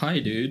 It's not pie,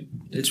 dude.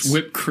 It's It's-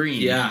 whipped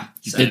cream. Yeah.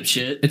 You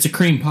dipshit. It's a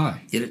cream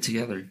pie. Get it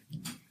together.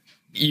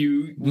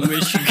 You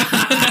wish you could.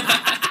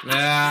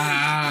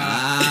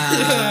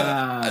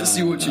 I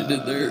see what you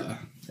did there.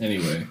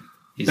 Anyway,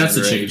 He's that's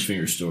the chicken underage.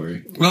 finger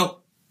story.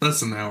 Well,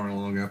 that's an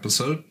hour-long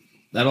episode.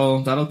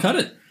 That'll cut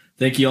it.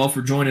 Thank you all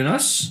for joining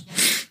us.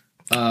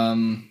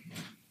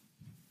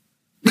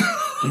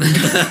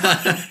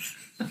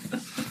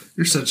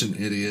 You're such an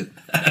idiot.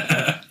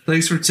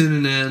 Thanks for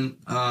tuning in.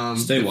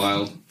 Stay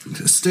wild.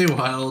 Stay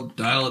wild.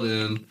 Dial it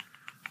in.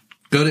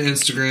 Go to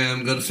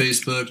Instagram. Go to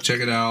Facebook. Check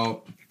it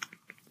out.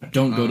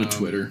 Don't go to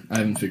Twitter. I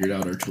haven't figured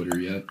out our Twitter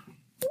yet.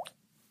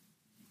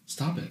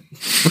 Stop it.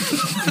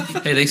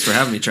 Hey, thanks for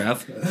having me,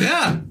 Trav.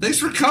 Yeah. Thanks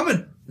for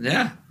coming.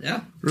 Yeah.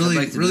 Really, I'd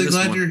like to do really this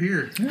glad more. you're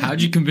here.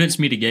 How'd you convince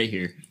me to get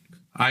here?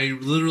 I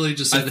literally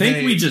just I said, think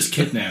hey. we just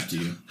kidnapped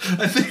you.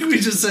 I think we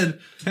just said,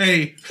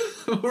 hey,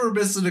 we're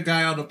missing a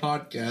guy on the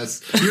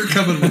podcast. You're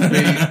coming with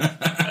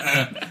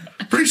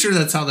me. Pretty sure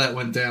that's how that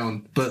went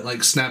down, but like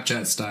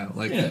Snapchat style.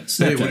 Like, Yeah,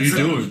 hey, what are you Snapchat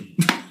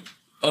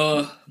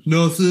doing?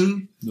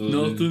 Nothing.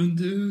 Nothing,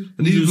 dude.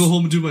 I need to go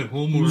home and do my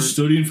homework.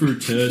 studying for a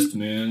test,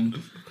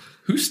 man.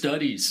 Who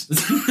studies?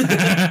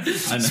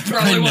 That's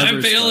probably why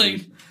I'm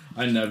failing.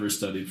 I never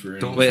studied for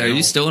anything. Don't- Wait, are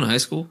you still in high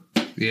school?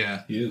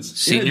 Yeah. He is.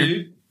 Senior? Yeah,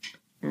 dude.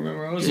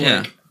 Remember, I was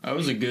Yeah. I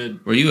was a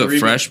good. Were you a 3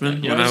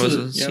 freshman yeah, when I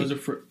was I was a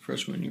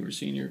freshman when you were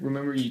senior.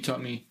 Remember, you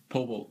taught me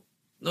pole vault.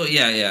 Oh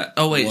yeah.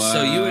 Oh wait,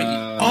 so you were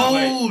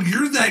Oh,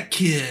 you're that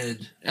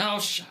kid. Oh,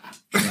 shut up.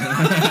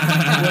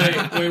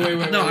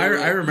 wait. no, I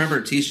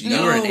remember teaching you.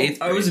 You were in 8th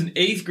grade. I was an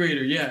 8th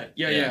grader.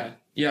 Yeah.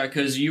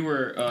 Because you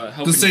were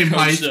helping The same coach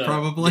height, the-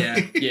 probably.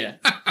 Yeah.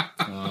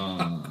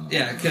 Uh,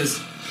 Yeah, because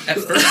at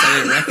first I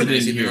didn't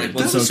recognize you. You're like,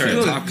 once you That's started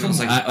okay. talking, I was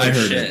like, I oh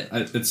heard shit.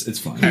 it. It's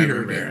fine. I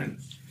remember Aaron.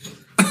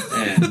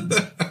 And,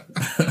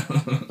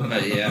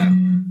 but yeah,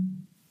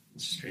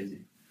 it's just crazy.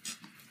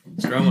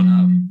 It's growing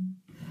up.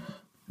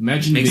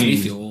 Imagine Makes me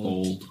being feel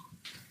old.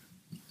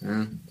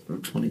 I'm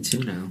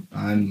 22 now.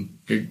 I'm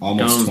You're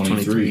almost almost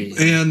 23.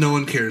 And no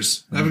one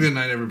cares. Have a good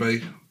night,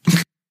 everybody.